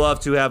 I would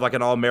love to have like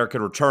an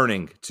All-American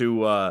returning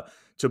to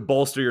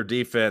bolster your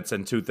defense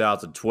in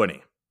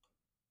 2020.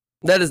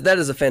 That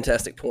is a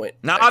fantastic point.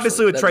 Now,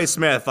 obviously, with Trey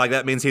Smith, like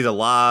that means he's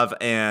alive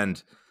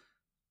and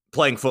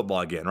playing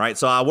football again, right?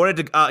 So I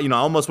wanted to, I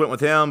almost went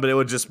with him, but it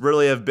would just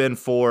really have been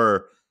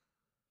for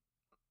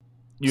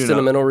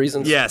sentimental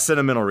reasons. Yeah,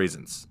 sentimental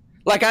reasons.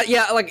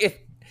 If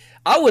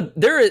I would,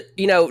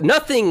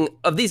 nothing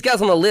of these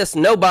guys on the list,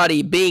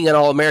 nobody being an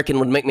All-American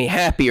would make me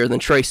happier than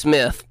Trey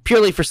Smith.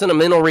 Purely for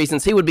sentimental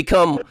reasons, he would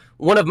become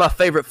one of my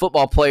favorite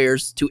football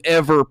players to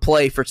ever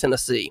play for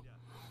Tennessee.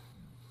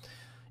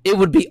 It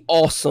would be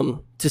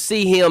awesome to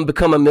see him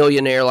become a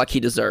millionaire like he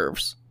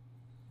deserves.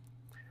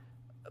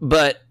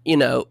 But, in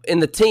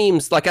the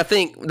teams, I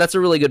think that's a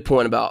really good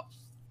point about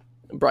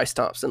Bryce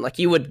Thompson.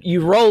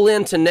 You roll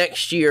into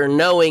next year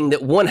knowing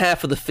that one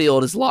half of the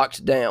field is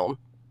locked down.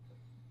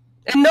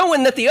 And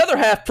knowing that the other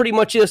half pretty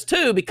much is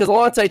too, because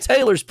Alontae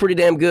Taylor's pretty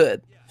damn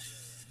good.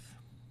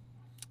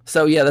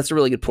 So yeah, that's a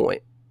really good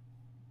point.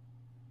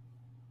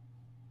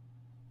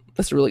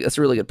 That's a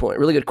really good point.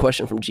 Really good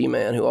question from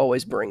G-Man, who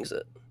always brings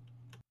it.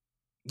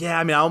 Yeah,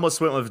 I mean, I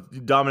almost went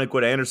with Dominic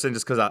Wood Anderson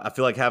just because I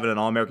feel like having an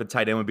All-American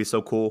tight end would be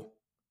so cool.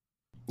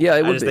 Yeah,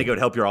 it would I just think it would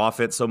help your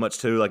offense so much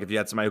too. Like if you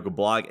had somebody who could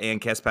block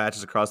and catch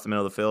patches across the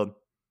middle of the field.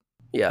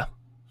 Yeah.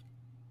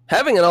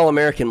 Having an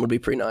All-American would be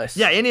pretty nice.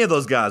 Yeah, any of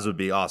those guys would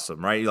be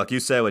awesome, right? Like you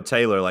said with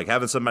Taylor, like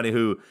having somebody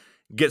who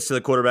gets to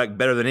the quarterback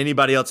better than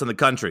anybody else in the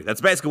country.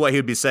 That's basically what he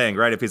would be saying,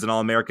 right? If he's an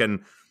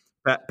All-American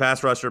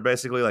pass rusher,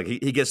 basically. Like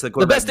he gets to the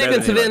quarterback. The best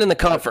defensive end in the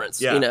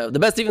conference. Yeah. You know, the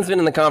best defensive end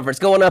in the conference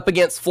going up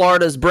against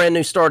Florida's brand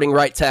new starting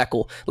right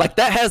tackle. Like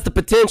that has the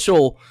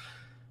potential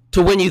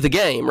to win you the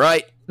game,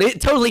 right? It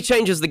totally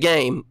changes the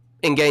game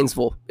in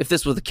Gainesville if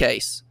this was the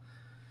case.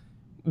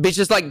 But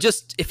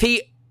just if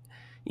he,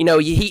 you know,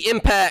 he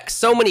impacts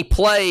so many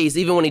plays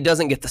even when he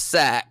doesn't get the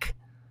sack.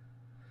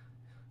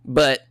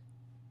 But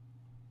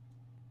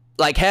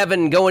like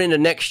having going into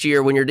next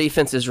year when your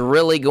defense is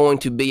really going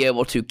to be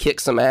able to kick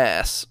some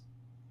ass,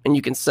 and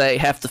you can say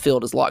half the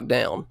field is locked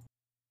down.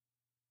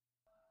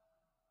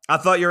 I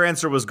thought your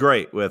answer was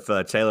great with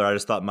Taylor. I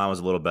just thought mine was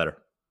a little better.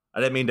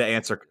 I didn't mean to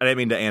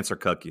answer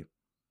cuck you.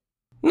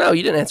 No,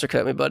 you didn't answer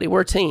cut me, buddy. We're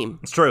a team.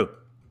 It's true.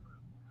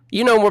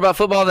 You know more about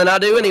football than I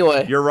do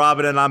anyway. You're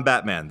Robin and I'm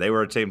Batman. They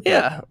were a team.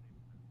 Yeah.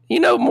 You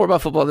know more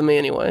about football than me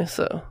anyway,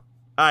 so. All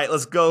right,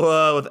 let's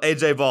go with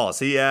AJ Voss.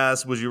 He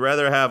asked, would you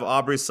rather have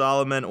Aubrey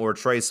Solomon or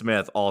Trey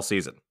Smith all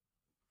season?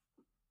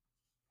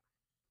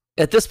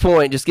 At this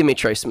point, just give me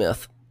Trey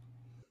Smith.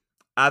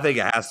 I think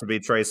it has to be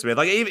Trey Smith.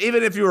 Like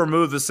even if you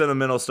remove the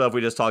sentimental stuff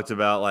we just talked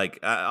about, like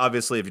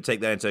obviously if you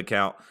take that into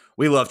account,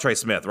 we love Trey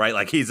Smith, right?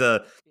 Like he's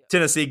a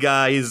Tennessee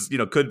guy. He's, you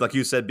know, could, like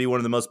you said, be one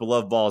of the most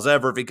beloved balls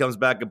ever if he comes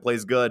back and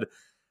plays good.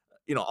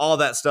 You know, all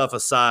that stuff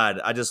aside,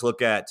 I just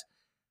look at,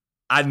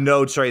 I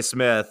know Trey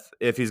Smith,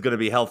 if he's going to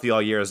be healthy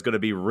all year, is going to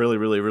be really,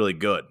 really, really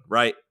good,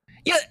 right?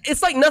 Yeah,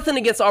 it's like nothing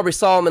against Aubrey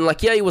Solomon.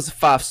 Like, yeah, he was a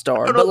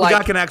 5-star. I don't know but if like, the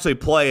guy can actually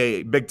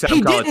play Big Ten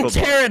he college didn't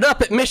football. tear it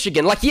up at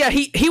Michigan. Like, yeah,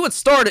 he would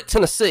start at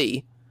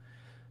Tennessee,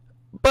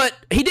 but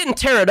he didn't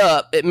tear it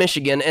up at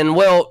Michigan. And,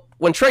 well,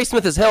 when Trey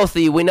Smith is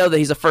healthy, we know that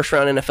he's a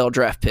first-round NFL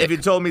draft pick. If you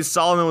told me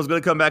Solomon was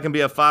going to come back and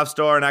be a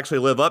 5-star and actually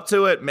live up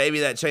to it,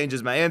 maybe that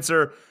changes my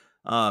answer.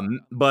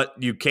 But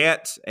you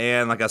can't.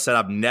 And like I said,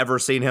 I've never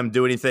seen him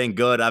do anything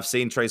good. I've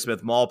seen Trey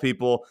Smith maul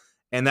people,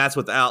 and that's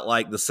without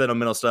like the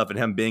sentimental stuff and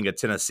him being a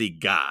Tennessee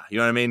guy. You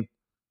know what I mean?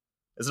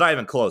 It's not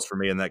even close for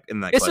me in that. It's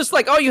question. just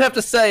like all you have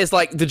to say is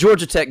like the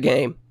Georgia Tech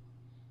game.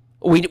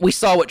 We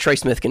saw what Trey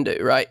Smith can do,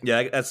 right?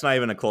 Yeah, that's not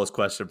even a close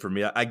question for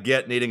me. I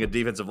get needing a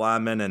defensive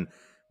lineman, and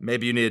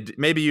maybe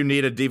you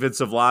need a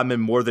defensive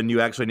lineman more than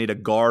you actually need a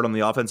guard on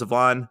the offensive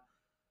line.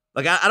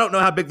 Like I don't know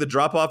how big the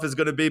drop off is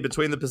going to be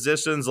between the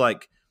positions.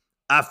 Like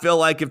I feel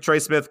like if Trey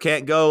Smith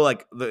can't go,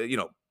 like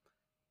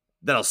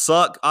that'll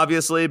suck,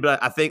 obviously.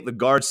 But I think the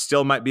guards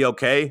still might be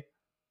okay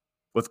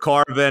with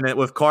Carvin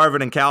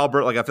and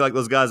Calbert. Like I feel like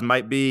those guys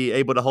might be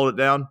able to hold it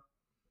down.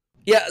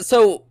 Yeah,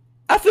 so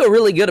I feel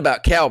really good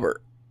about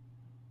Calbert.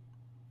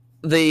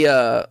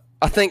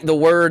 I think the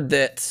word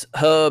that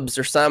Hubbs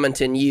or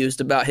Simonton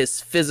used about his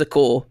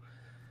physical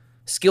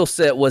skill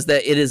set was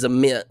that it is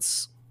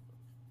immense.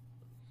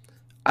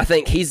 I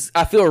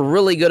feel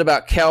really good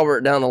about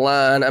Calbert down the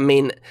line. I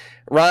mean,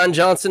 Ryan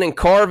Johnson and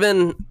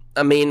Carvin,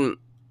 I mean,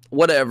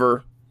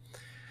 whatever.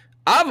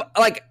 I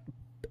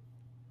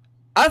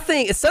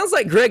think it sounds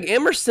like Greg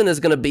Emerson is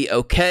going to be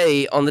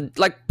okay on the,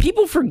 like,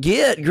 people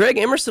forget Greg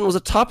Emerson was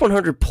a top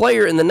 100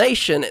 player in the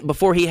nation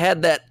before he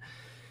had that,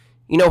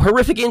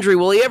 horrific injury.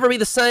 Will he ever be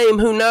the same?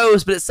 Who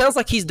knows? But it sounds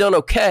like he's done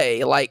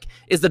okay. Like,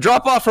 is the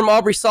drop off from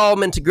Aubrey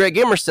Solomon to Greg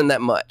Emerson that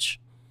much?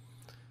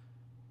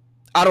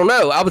 I don't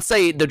know. I would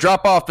say the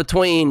drop off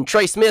between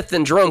Trey Smith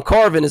and Jerome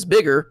Carvin is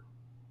bigger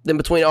than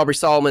between Aubrey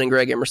Solomon and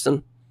Greg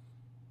Emerson.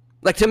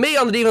 Like, to me,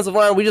 on the defensive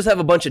line, we just have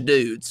a bunch of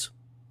dudes.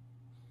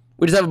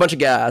 We just have a bunch of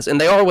guys, and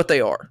they are what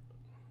they are.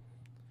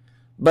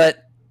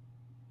 But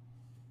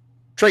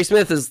Trey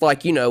Smith is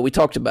like, we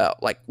talked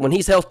about. Like, when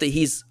he's healthy,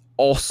 he's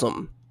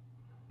awesome.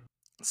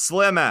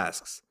 Slim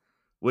asks,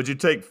 would you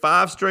take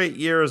 5 straight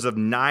years of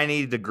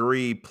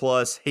 90-degree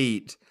plus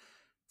heat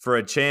for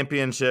a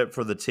championship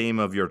for the team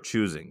of your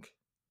choosing?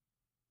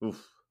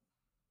 Oof.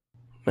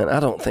 Man, I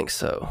don't think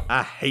so.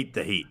 I hate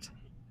the heat.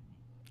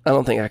 I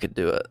don't think I could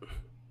do it.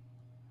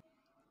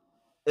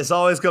 This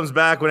always comes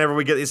back whenever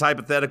we get these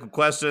hypothetical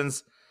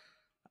questions.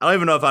 I don't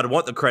even know if I'd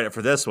want the credit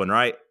for this one,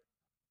 right?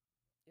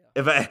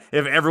 If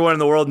everyone in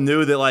the world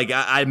knew that, like,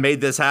 I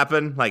made this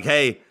happen, like,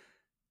 hey,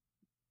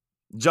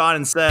 John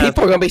and Seth.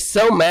 People are going to be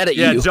so mad at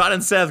you. Yeah, John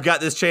and Seth got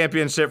this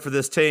championship for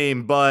this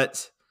team,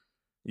 but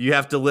you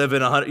have to live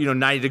in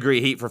 90-degree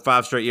heat for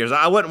 5 straight years.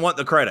 I wouldn't want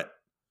the credit.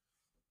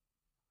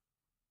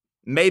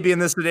 Maybe in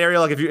this scenario,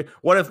 like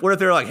what if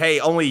they're like,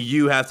 hey, only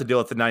you have to deal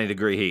with the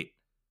 90-degree heat.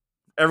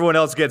 Everyone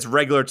else gets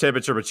regular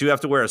temperature, but you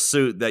have to wear a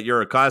suit that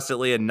you're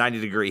constantly in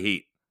 90-degree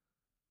heat.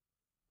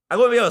 I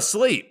wouldn't be able to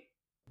sleep.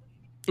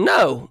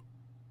 No.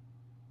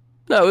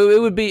 No,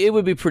 it would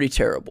be pretty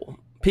terrible.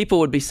 People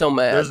would be so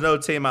mad. There's no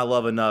team I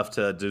love enough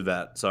to do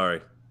that.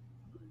 Sorry.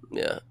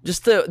 Yeah,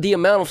 just the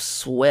amount of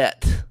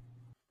sweat.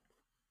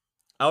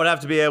 I would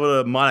have to be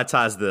able to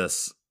monetize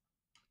this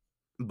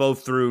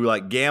both through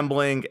like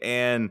gambling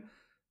and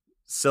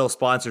sell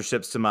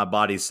sponsorships to my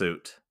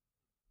bodysuit.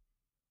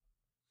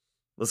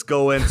 Let's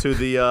go into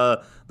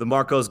the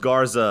Marcos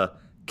Garza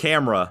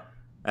camera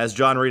as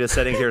John Reed is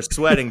sitting here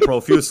sweating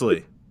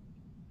profusely.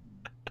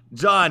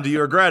 John, do you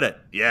regret it?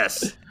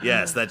 Yes.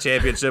 Yes, that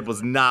championship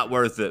was not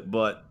worth it,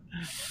 but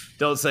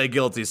don't say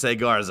guilty, say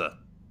Garza.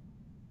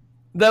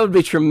 That would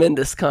be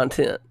tremendous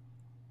content.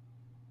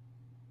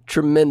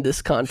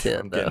 Tremendous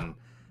content,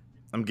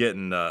 I'm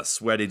getting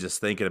sweaty just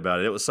thinking about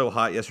it. It was so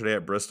hot yesterday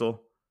at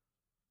Bristol.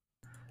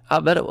 I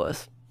bet it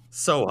was.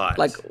 So hot.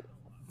 Like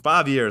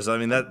 5 years. I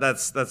mean,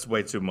 that's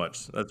way too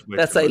much.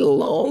 That's a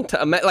long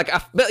time. Like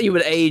I bet you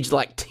would age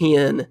like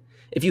 10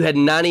 if you had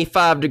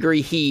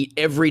 95-degree heat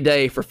every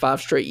day for 5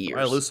 straight years.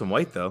 I lose some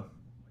weight though.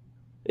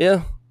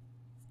 Yeah.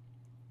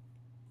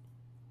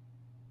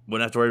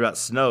 Wouldn't have to worry about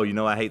snow. You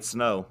know I hate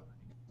snow.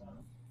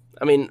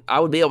 I mean, I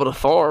would be able to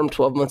farm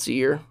 12 months a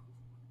year.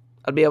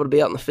 I'd be able to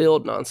be out in the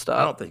field nonstop.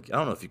 I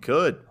don't know if you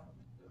could.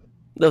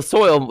 The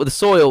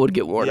soil would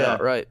get worn Yeah.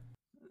 out, right?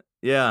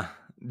 Yeah.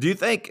 Do you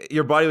think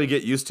your body would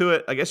get used to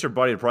it? I guess your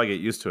body would probably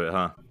get used to it,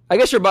 huh? I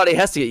guess your body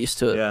has to get used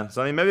to it. Yeah.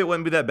 So I mean, maybe it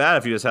wouldn't be that bad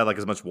if you just had like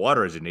as much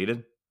water as you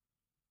needed.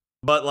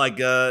 But like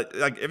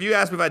if you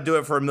asked me if I'd do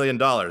it for $1 million,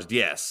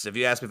 yes. If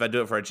you asked me if I'd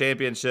do it for a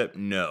championship,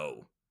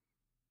 no.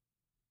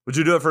 Would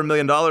you do it for $1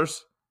 million?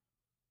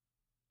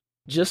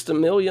 Just $1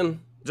 million?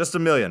 Just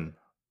 $1 million.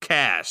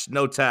 Cash,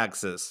 no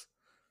taxes.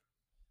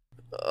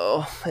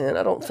 Oh man,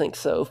 I don't think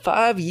so.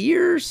 5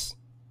 years?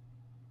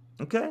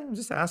 Okay, I'm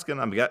just asking.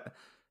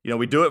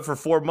 We do it for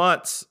 4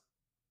 months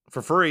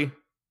for free.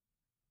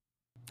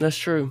 That's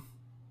true.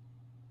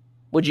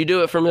 Would you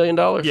do it for $1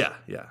 million?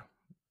 Yeah.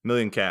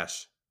 Million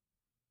cash.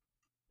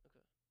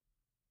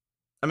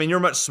 I mean, you're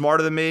much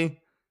smarter than me.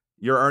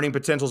 Your earning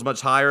potential is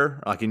much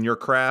higher, like in your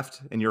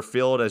craft, in your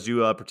field, as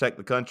you protect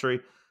the country.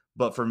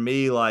 But for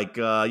me, like,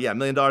 $1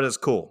 million is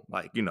cool.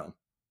 Like,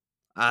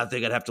 I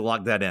think I'd have to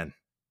lock that in.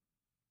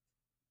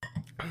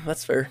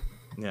 That's fair.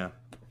 Yeah.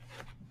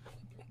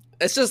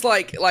 It's just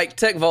like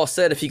Tech Vol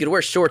said, if you could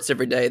wear shorts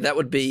every day, that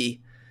would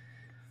be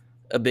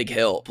a big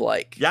help.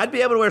 Like, yeah, I'd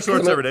be able to wear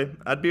shorts every day.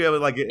 I'd be able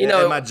to, like, in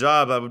my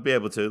job, I would be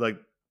able to. Like,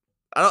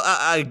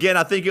 I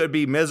think it would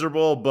be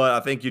miserable, but I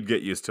think you'd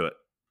get used to it.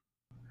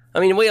 I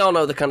mean, we all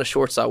know the kind of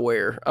shorts I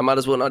wear. I might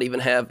as well not even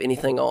have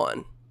anything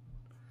on.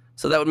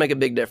 So that would make a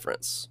big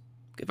difference.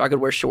 If I could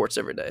wear shorts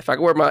every day. If I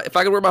could wear my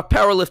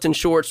powerlifting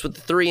shorts with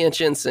the 3-inch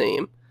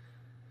inseam,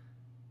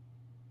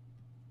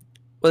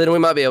 well, then we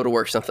might be able to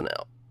work something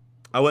out.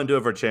 I wouldn't do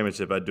it for a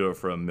championship. I'd do it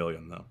for $1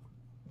 million, though.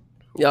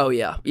 Oh,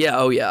 yeah.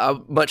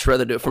 I'd much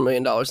rather do it for $1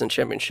 million than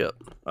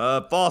championship.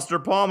 Foster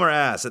Palmer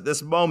asks, at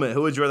this moment,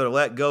 who would you rather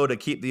let go to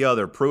keep the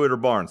other, Pruitt or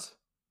Barnes?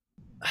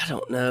 I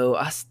don't know.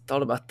 I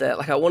thought about that.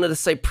 Like, I wanted to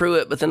say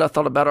Pruitt, but then I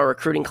thought about our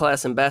recruiting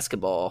class in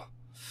basketball.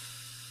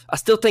 I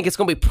still think it's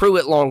going to be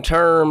Pruitt long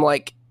term.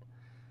 Like,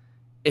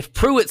 if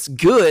Pruitt's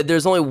good,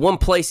 there's only one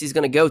place he's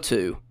going to go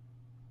to.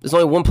 There's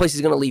only one place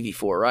he's going to leave you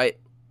for, right?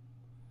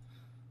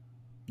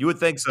 You would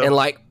think so.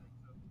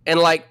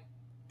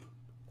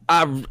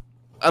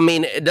 I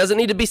mean, it doesn't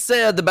need to be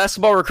said. The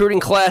basketball recruiting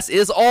class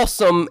is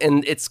awesome,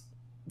 and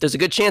there's a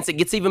good chance it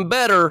gets even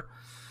better.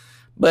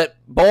 But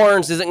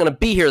Barnes isn't going to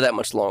be here that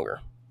much longer.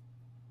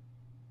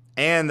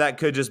 And that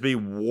could just be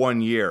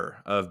 1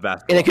 year of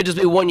basketball. And it could just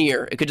be 1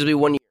 year.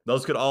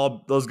 Those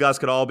guys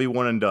could all be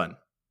one and done.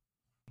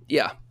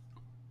 Yeah.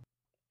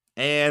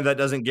 And that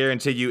doesn't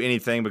guarantee you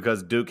anything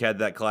because Duke had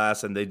that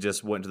class and they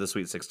just went to the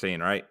Sweet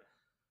 16, right?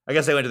 I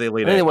guess they went to the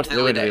Elite Eight. They went to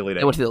the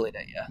Elite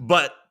Eight, yeah.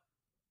 But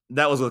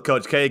that was with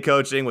Coach K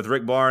coaching, with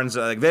Rick Barnes.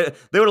 They would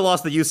have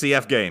lost the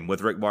UCF game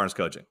with Rick Barnes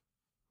coaching.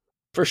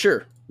 For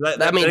sure.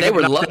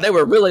 They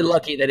were really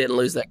lucky they didn't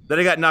lose that.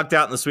 They got knocked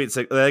out in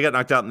the They got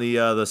knocked out in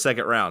the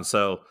second round.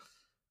 So,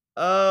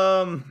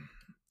 I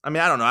mean,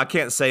 I don't know. I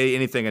can't say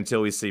anything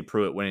until we see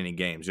Pruitt win any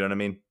games. You know what I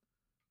mean?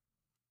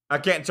 I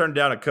can't turn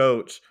down a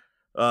coach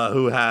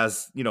who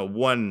has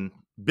won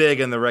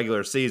big in the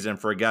regular season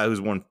for a guy who's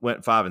went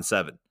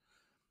 5-7.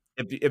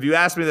 If you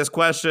ask me this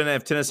question,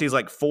 if Tennessee's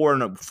like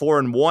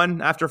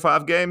 4-1 after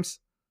 5 games,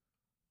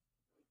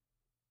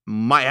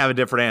 might have a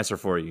different answer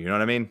for you. You know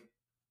what I mean?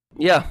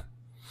 Yeah.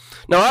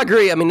 No, I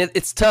agree. I mean,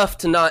 it's tough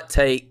to not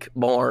take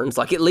Barnes.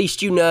 Like, at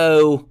least at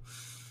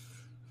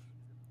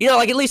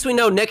least we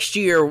know next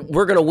year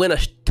we're going to win a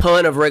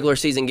ton of regular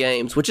season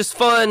games, which is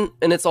fun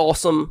and it's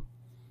awesome.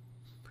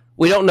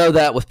 We don't know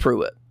that with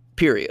Pruitt,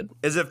 period.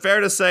 Is it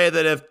fair to say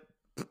that if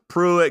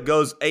Pruitt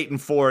goes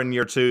 8-4 in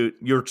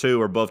year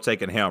two are both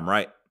taking him,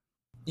 right?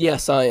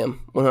 Yes, I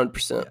am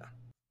 100%.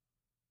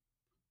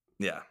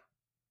 Yeah.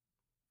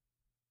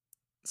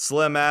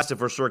 Slim asked if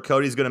we're sure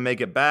Cody's going to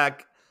make it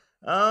back.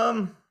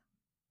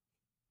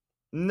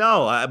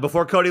 No.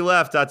 Before Cody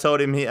left, I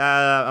told him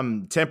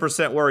I'm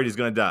 10% worried he's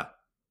going to die.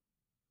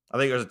 I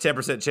think there's a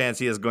 10% chance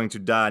he is going to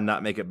die and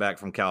not make it back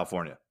from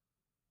California.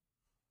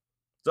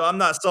 So I'm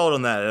not sold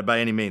on that by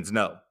any means,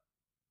 no.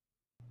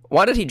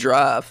 Why did he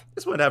drive?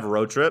 Just wanted to have a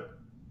road trip.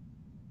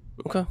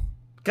 Okay.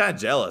 Kind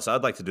of jealous.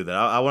 I'd like to do that.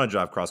 I want to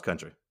drive cross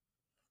country.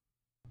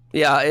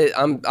 Yeah,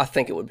 I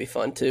think it would be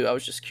fun too. I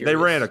was just curious.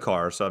 They ran a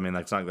car, so I mean,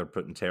 that's not going to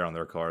put tear on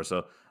their car.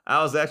 So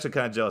I was actually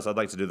kind of jealous. I'd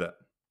like to do that.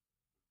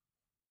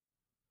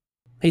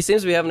 He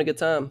seems to be having a good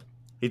time.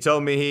 He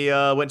told me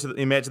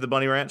he made it to the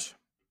Bunny Ranch.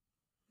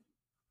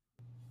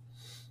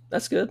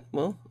 That's good.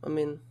 Well, I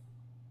mean,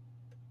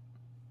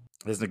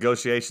 his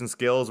negotiation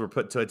skills were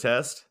put to a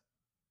test.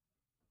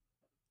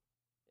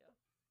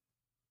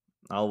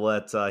 I'll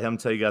let him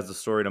tell you guys the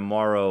story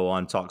tomorrow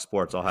on Talk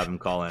Sports. I'll have him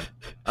call in.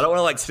 I don't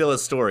want to steal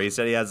his story. He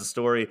said he has a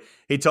story.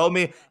 He told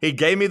me, he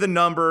gave me the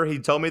number. He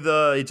told me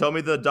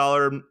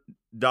the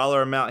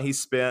dollar amount he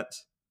spent.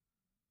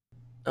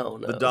 Oh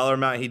no. The dollar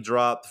amount he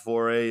dropped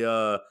for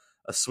a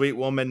sweet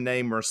woman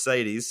named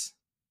Mercedes.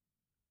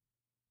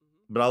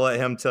 But I'll let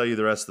him tell you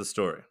the rest of the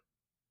story.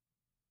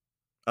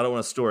 I don't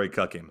want to story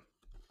cuck him.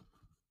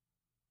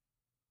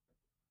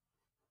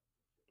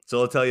 So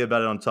I'll tell you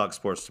about it on Talk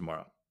Sports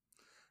tomorrow.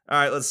 All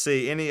right, let's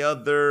see. Any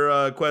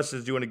other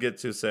questions you want to get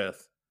to,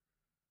 Seth?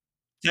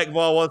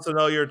 TechVol wants to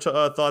know your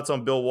thoughts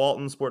on Bill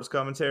Walton sports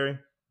commentary.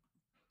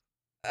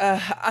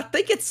 I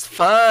think it's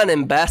fine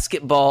in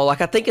basketball.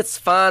 Like, I think it's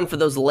fine for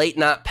those late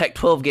night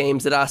Pac-12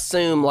 games that I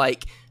assume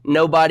like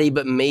nobody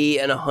but me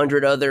and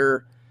 100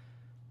 other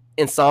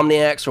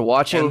insomniacs are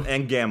watching.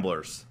 And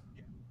gamblers.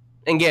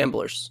 And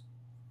gamblers.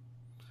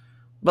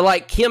 But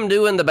like him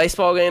doing the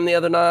baseball game the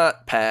other night,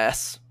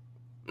 pass.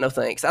 No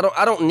thanks. I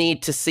don't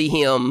need to see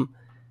him.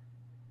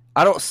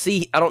 I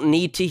don't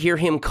need to hear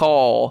him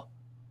call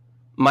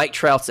Mike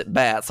Trout's at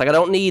bats. Like, I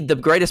don't need the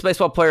greatest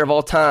baseball player of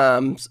all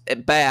time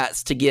at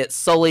bats to get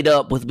sullied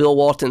up with Bill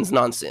Walton's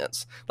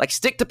nonsense. Like,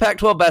 stick to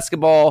Pac-12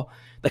 basketball,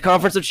 the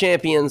Conference of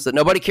Champions that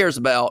nobody cares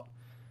about.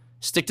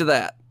 Stick to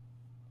that.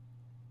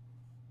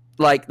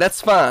 Like, that's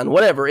fine.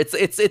 Whatever. It's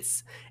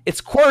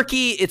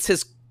quirky. It's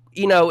his.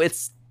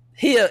 It's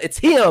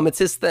him. It's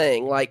his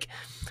thing. Like,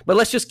 but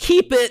let's just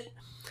keep it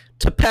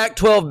to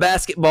Pac-12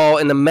 basketball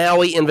in the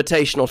Maui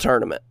Invitational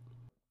Tournament.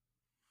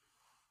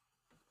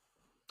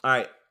 All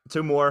right,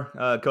 two more.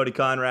 Cody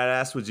Conrad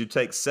asked, would you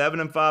take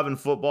 7-5 in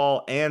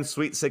football and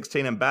Sweet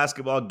 16 in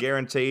basketball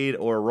guaranteed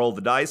or roll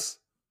the dice?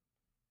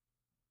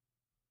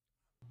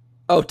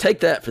 Oh,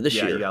 take that for this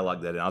year. Yeah, you gotta lock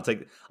that in. I'll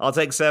take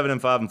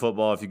 7-5 in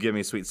football if you give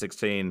me Sweet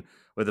 16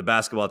 with a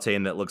basketball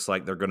team that looks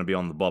like they're going to be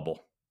on the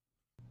bubble.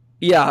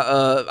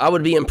 Yeah, I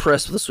would be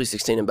impressed with the Sweet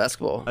 16 in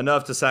basketball.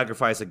 Enough to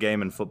sacrifice a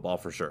game in football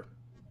for sure.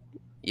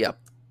 Yeah.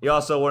 He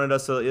also wanted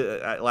us to,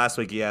 last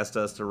week he asked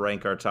us to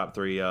rank our top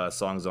 3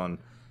 songs on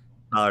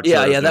Tyler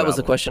Yeah, Taylor's that new was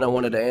the album. question I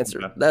wanted to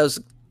answer. Okay. That was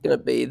going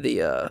to be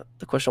the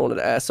question I wanted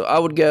to ask. So I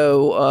would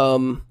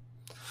go,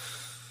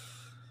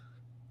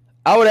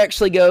 I would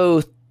actually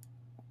go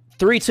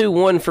 3, 2,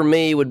 1 for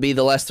me would be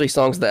the last 3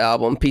 songs of the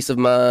album. Peace of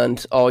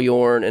Mind, All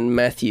Yourn, and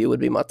Matthew would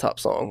be my top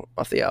song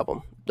off the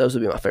album. Those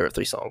would be my favorite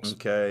 3 songs.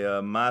 Okay,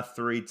 my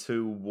 3,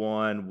 2,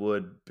 1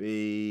 would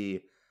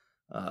be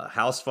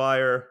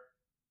Housefire,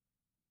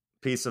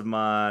 Peace of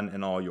Mind,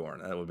 and All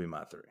Yourn. That would be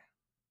my 3.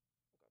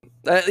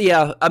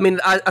 Yeah, I mean,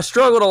 I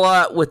struggled a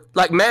lot with,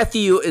 like,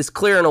 Matthew is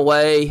clearing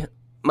away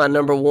my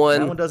number 1.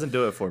 That one doesn't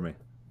do it for me.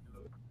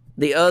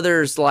 The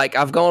others, like,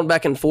 I've gone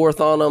back and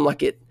forth on them.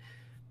 Like,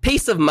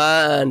 Peace of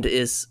Mind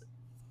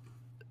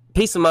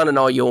and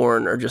All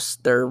Yourn are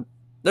just,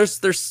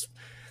 there's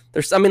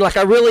I mean, like,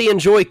 I really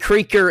enjoy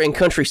Creeker and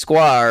Country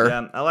Squire.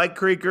 Yeah, I like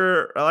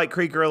Creeker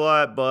a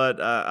lot,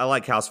 but I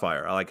like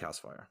Housefire.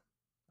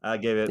 I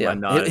gave it my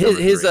nod.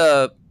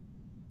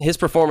 His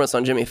performance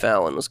on Jimmy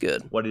Fallon was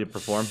good. What did he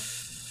perform?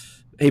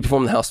 He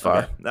performed the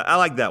Housefire. Okay. I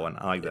like that one.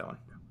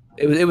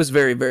 It was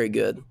very, very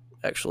good,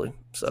 actually.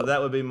 So So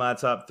that would be my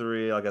top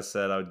 3. Like I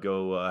said, I would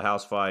go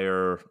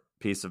Housefire,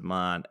 Peace of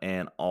Mind,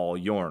 and All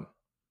Yourn.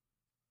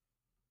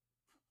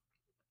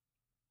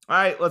 All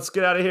right, let's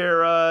get out of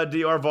here.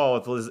 DR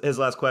Vol with his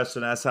last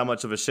question asks, how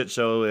much of a shit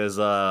show is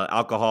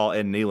alcohol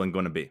and Neyland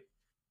going to be?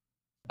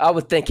 I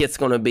would think it's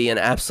going to be an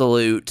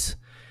absolute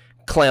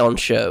clown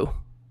show.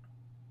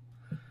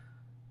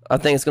 I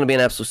think it's going to be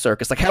an absolute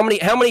circus. Like, how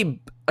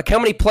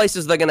many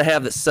places are they going to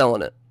have that's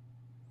selling it?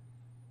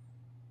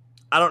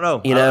 I don't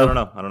know. You I know?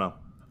 don't know.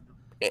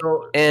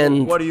 So,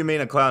 And what do you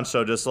mean a clown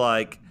show? Just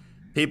like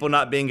people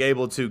not being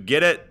able to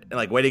get it and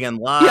like waiting in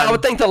line? yeah, I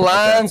would think the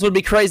lines would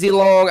be crazy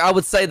long. I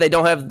would say they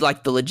don't have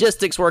like the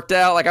logistics worked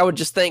out. Like, I would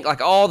just think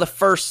like all the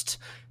first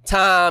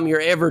time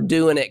you're ever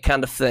doing it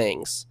kind of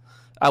things.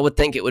 I would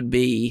think it would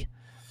be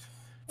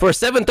for a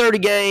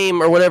 7:30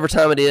 game or whatever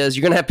time it is.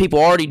 You're going to have people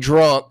already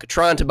drunk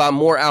trying to buy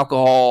more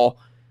alcohol,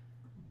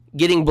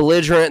 getting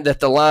belligerent that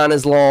the line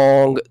is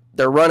long.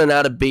 They're running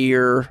out of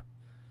beer.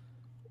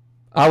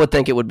 I would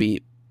think it would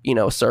be,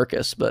 a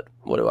circus, but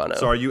what do I know?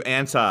 So are you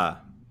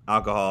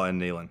anti-alcohol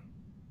and Neyland?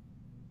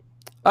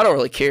 I don't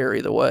really care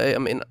either way. I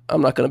mean,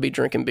 I'm not going to be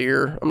drinking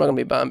beer. I'm not going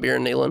to be buying beer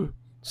in Neyland.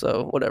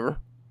 So, whatever.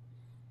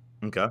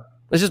 Okay.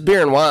 It's just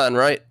beer and wine,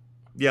 right?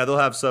 Yeah, they'll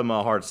have some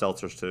hard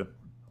seltzers too.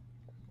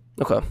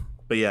 Okay.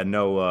 But yeah,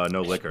 no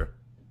liquor.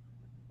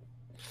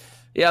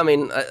 Yeah, I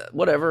mean,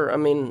 whatever. I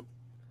mean,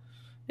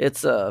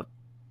 it's it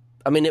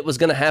was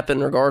going to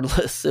happen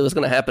regardless. It was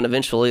going to happen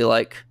eventually.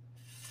 Like,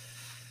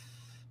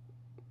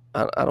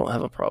 I don't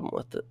have a problem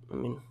with it. I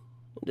mean,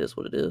 it is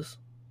what it is.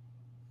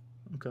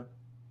 Okay.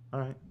 All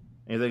right.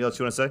 Anything else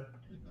you want to say?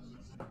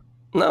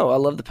 No, I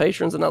love the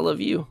patrons and I love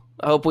you.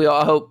 I hope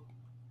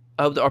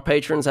that our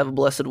patrons have a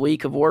blessed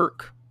week of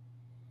work.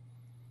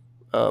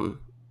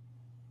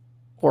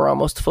 We're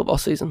almost to football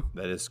season.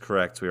 That is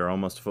correct. We are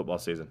almost to football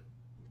season.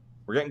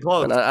 We're getting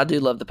close. And I do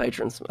love the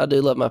patrons. I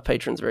do love my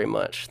patrons very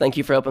much. Thank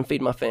you for helping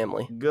feed my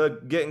family.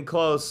 Good. Getting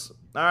close.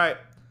 All right.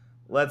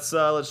 Let's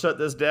shut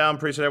this down.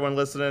 Appreciate everyone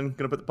listening.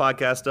 Gonna put the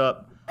podcast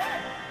up.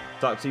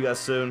 Talk to you guys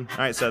soon. All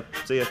right, Seth.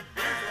 See ya.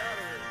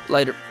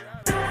 Later.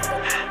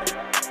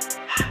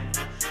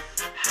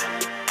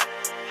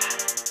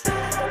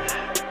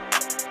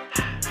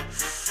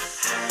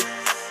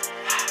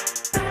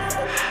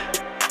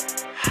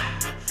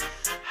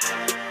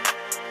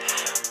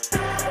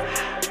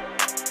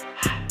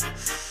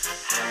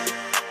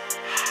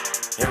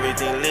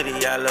 Everything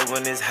litty, I love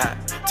when it's hot.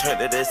 Turned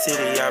to the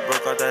city, I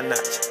broke out the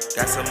notch.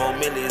 Got some more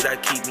millies, I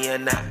keep me a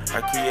knot.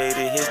 I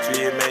created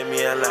history, it made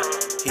me a lot.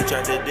 He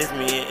tried to diss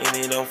me and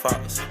it don't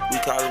false. We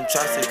call them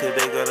Chaucer cause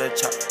they gonna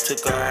chop.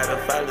 Took her out of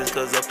filers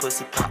cause her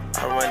pussy pop.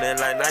 I run it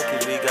like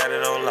Nike, we got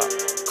it on lock.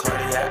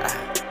 Cardiac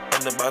eye,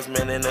 I'm the boss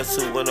man in a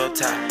suit with no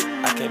tie.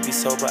 I can't be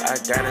sober, I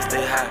gotta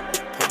stay high.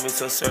 Put me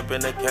some syrup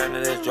in the counter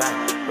that's dry.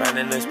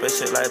 Riding the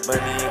special like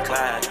Bunny and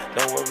Clyde.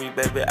 Don't worry,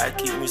 baby, I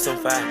keep me some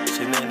fire.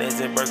 Shenanigans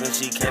and Birkin,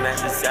 she cannot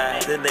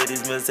decide. The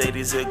ladies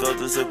Mercedes will go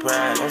through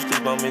surprise. Don't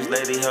sleep on Miss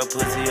Lady, her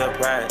pussy, her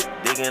pride.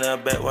 Digging her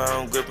back while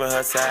I'm gripping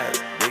her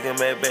sides. Digging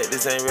back,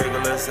 this ain't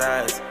regular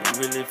size.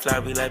 You really fly,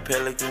 we like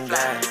pelican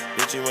guys.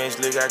 Bitch, you ain't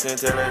slick, I can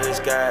tell her the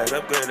skies.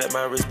 Upgrade at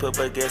my wrist, put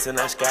gas in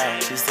the sky.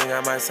 She think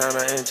I might sign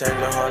her and change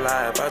her whole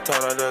life. I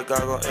told her to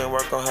goggle and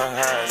work on her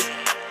eyes.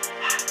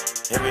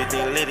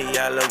 Everything litty,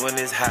 I love when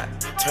it's hot.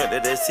 Turned to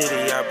the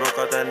city, I broke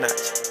out the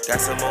notch.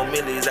 Got some more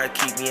millies, I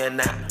keep me a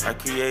knot. I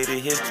created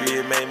history,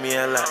 it made me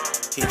a lot.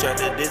 He tried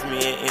to diss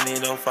me and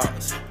it don't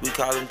false. We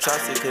call them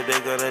Chaucer cause they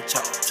gonna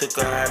chop. Took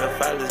her out of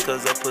filers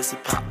cause her pussy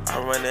pop. I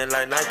run it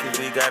like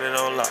Nike, we got it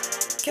on lock.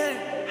 Get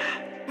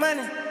it,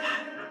 money,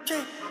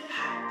 drink,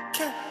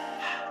 get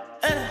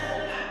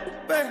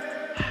it, burn,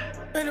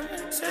 burn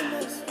it, say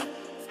this.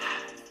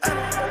 I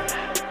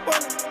don't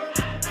wanna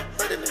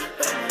put it in the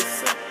back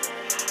myself.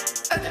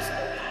 I just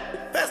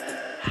passed it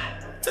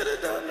to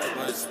the door like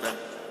one spell.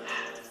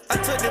 I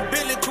took the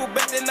Billy cool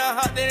back in the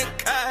hot in the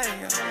car.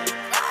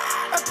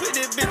 I put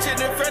this bitch in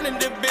front of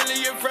the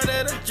Billy in front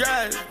of the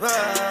driver.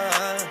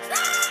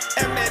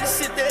 And man, this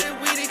shit that is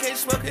weedy can't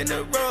smoke in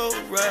the road.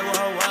 Right,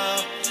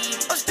 wow.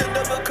 I'm still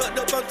double cut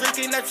up, I'm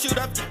drinking, I shoot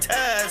off your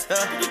tires.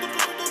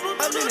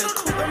 I'm in the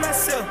coupe by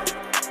myself.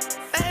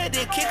 I had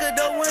to kick her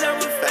though when I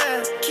was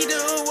fast. Keep the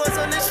hood was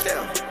on the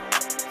shelf.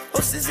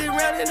 Horses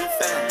around in the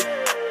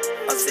fan.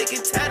 I'm sick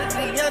and tired of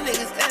the young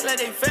niggas act like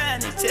they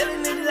fine and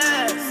telling their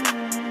lies.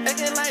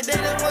 Acting like they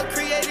the one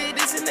created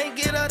this and they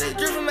get all this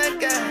drip from my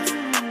guys.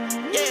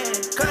 Yeah,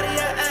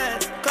 Cartier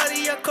eyes,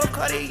 Cartier coat,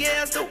 Cartier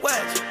has the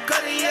watch.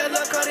 Cartier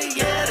look,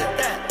 Cartier the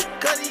that.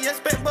 Cartier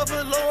spec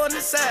buffalo on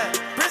the side.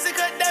 Prison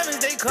cut diamonds,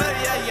 they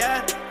Cartier,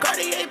 yeah.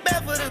 Cartier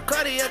bad for the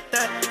Cartier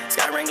that.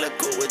 Sky Wrangler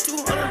cool with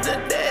 200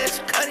 the dash.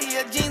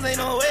 Cartier jeans, ain't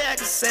no way I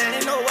can say.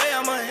 Ain't no way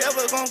I'm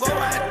ever gonna go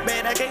out.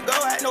 Man, I can't go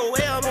out, no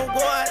way I'm gonna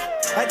go out.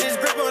 I just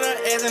grip on her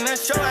ass and I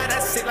show her. I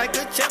sit like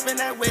a champ and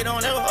I wait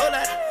on her whole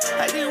lot.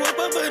 I just whip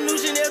up a new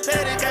Chanel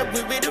paddock. I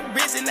whip with the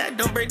wrist and I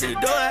don't break the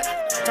door out.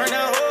 Turn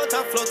that whole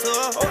top floor to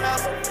a whole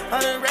house.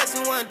 100 racks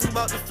and 1, 2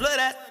 bought the flood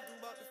out.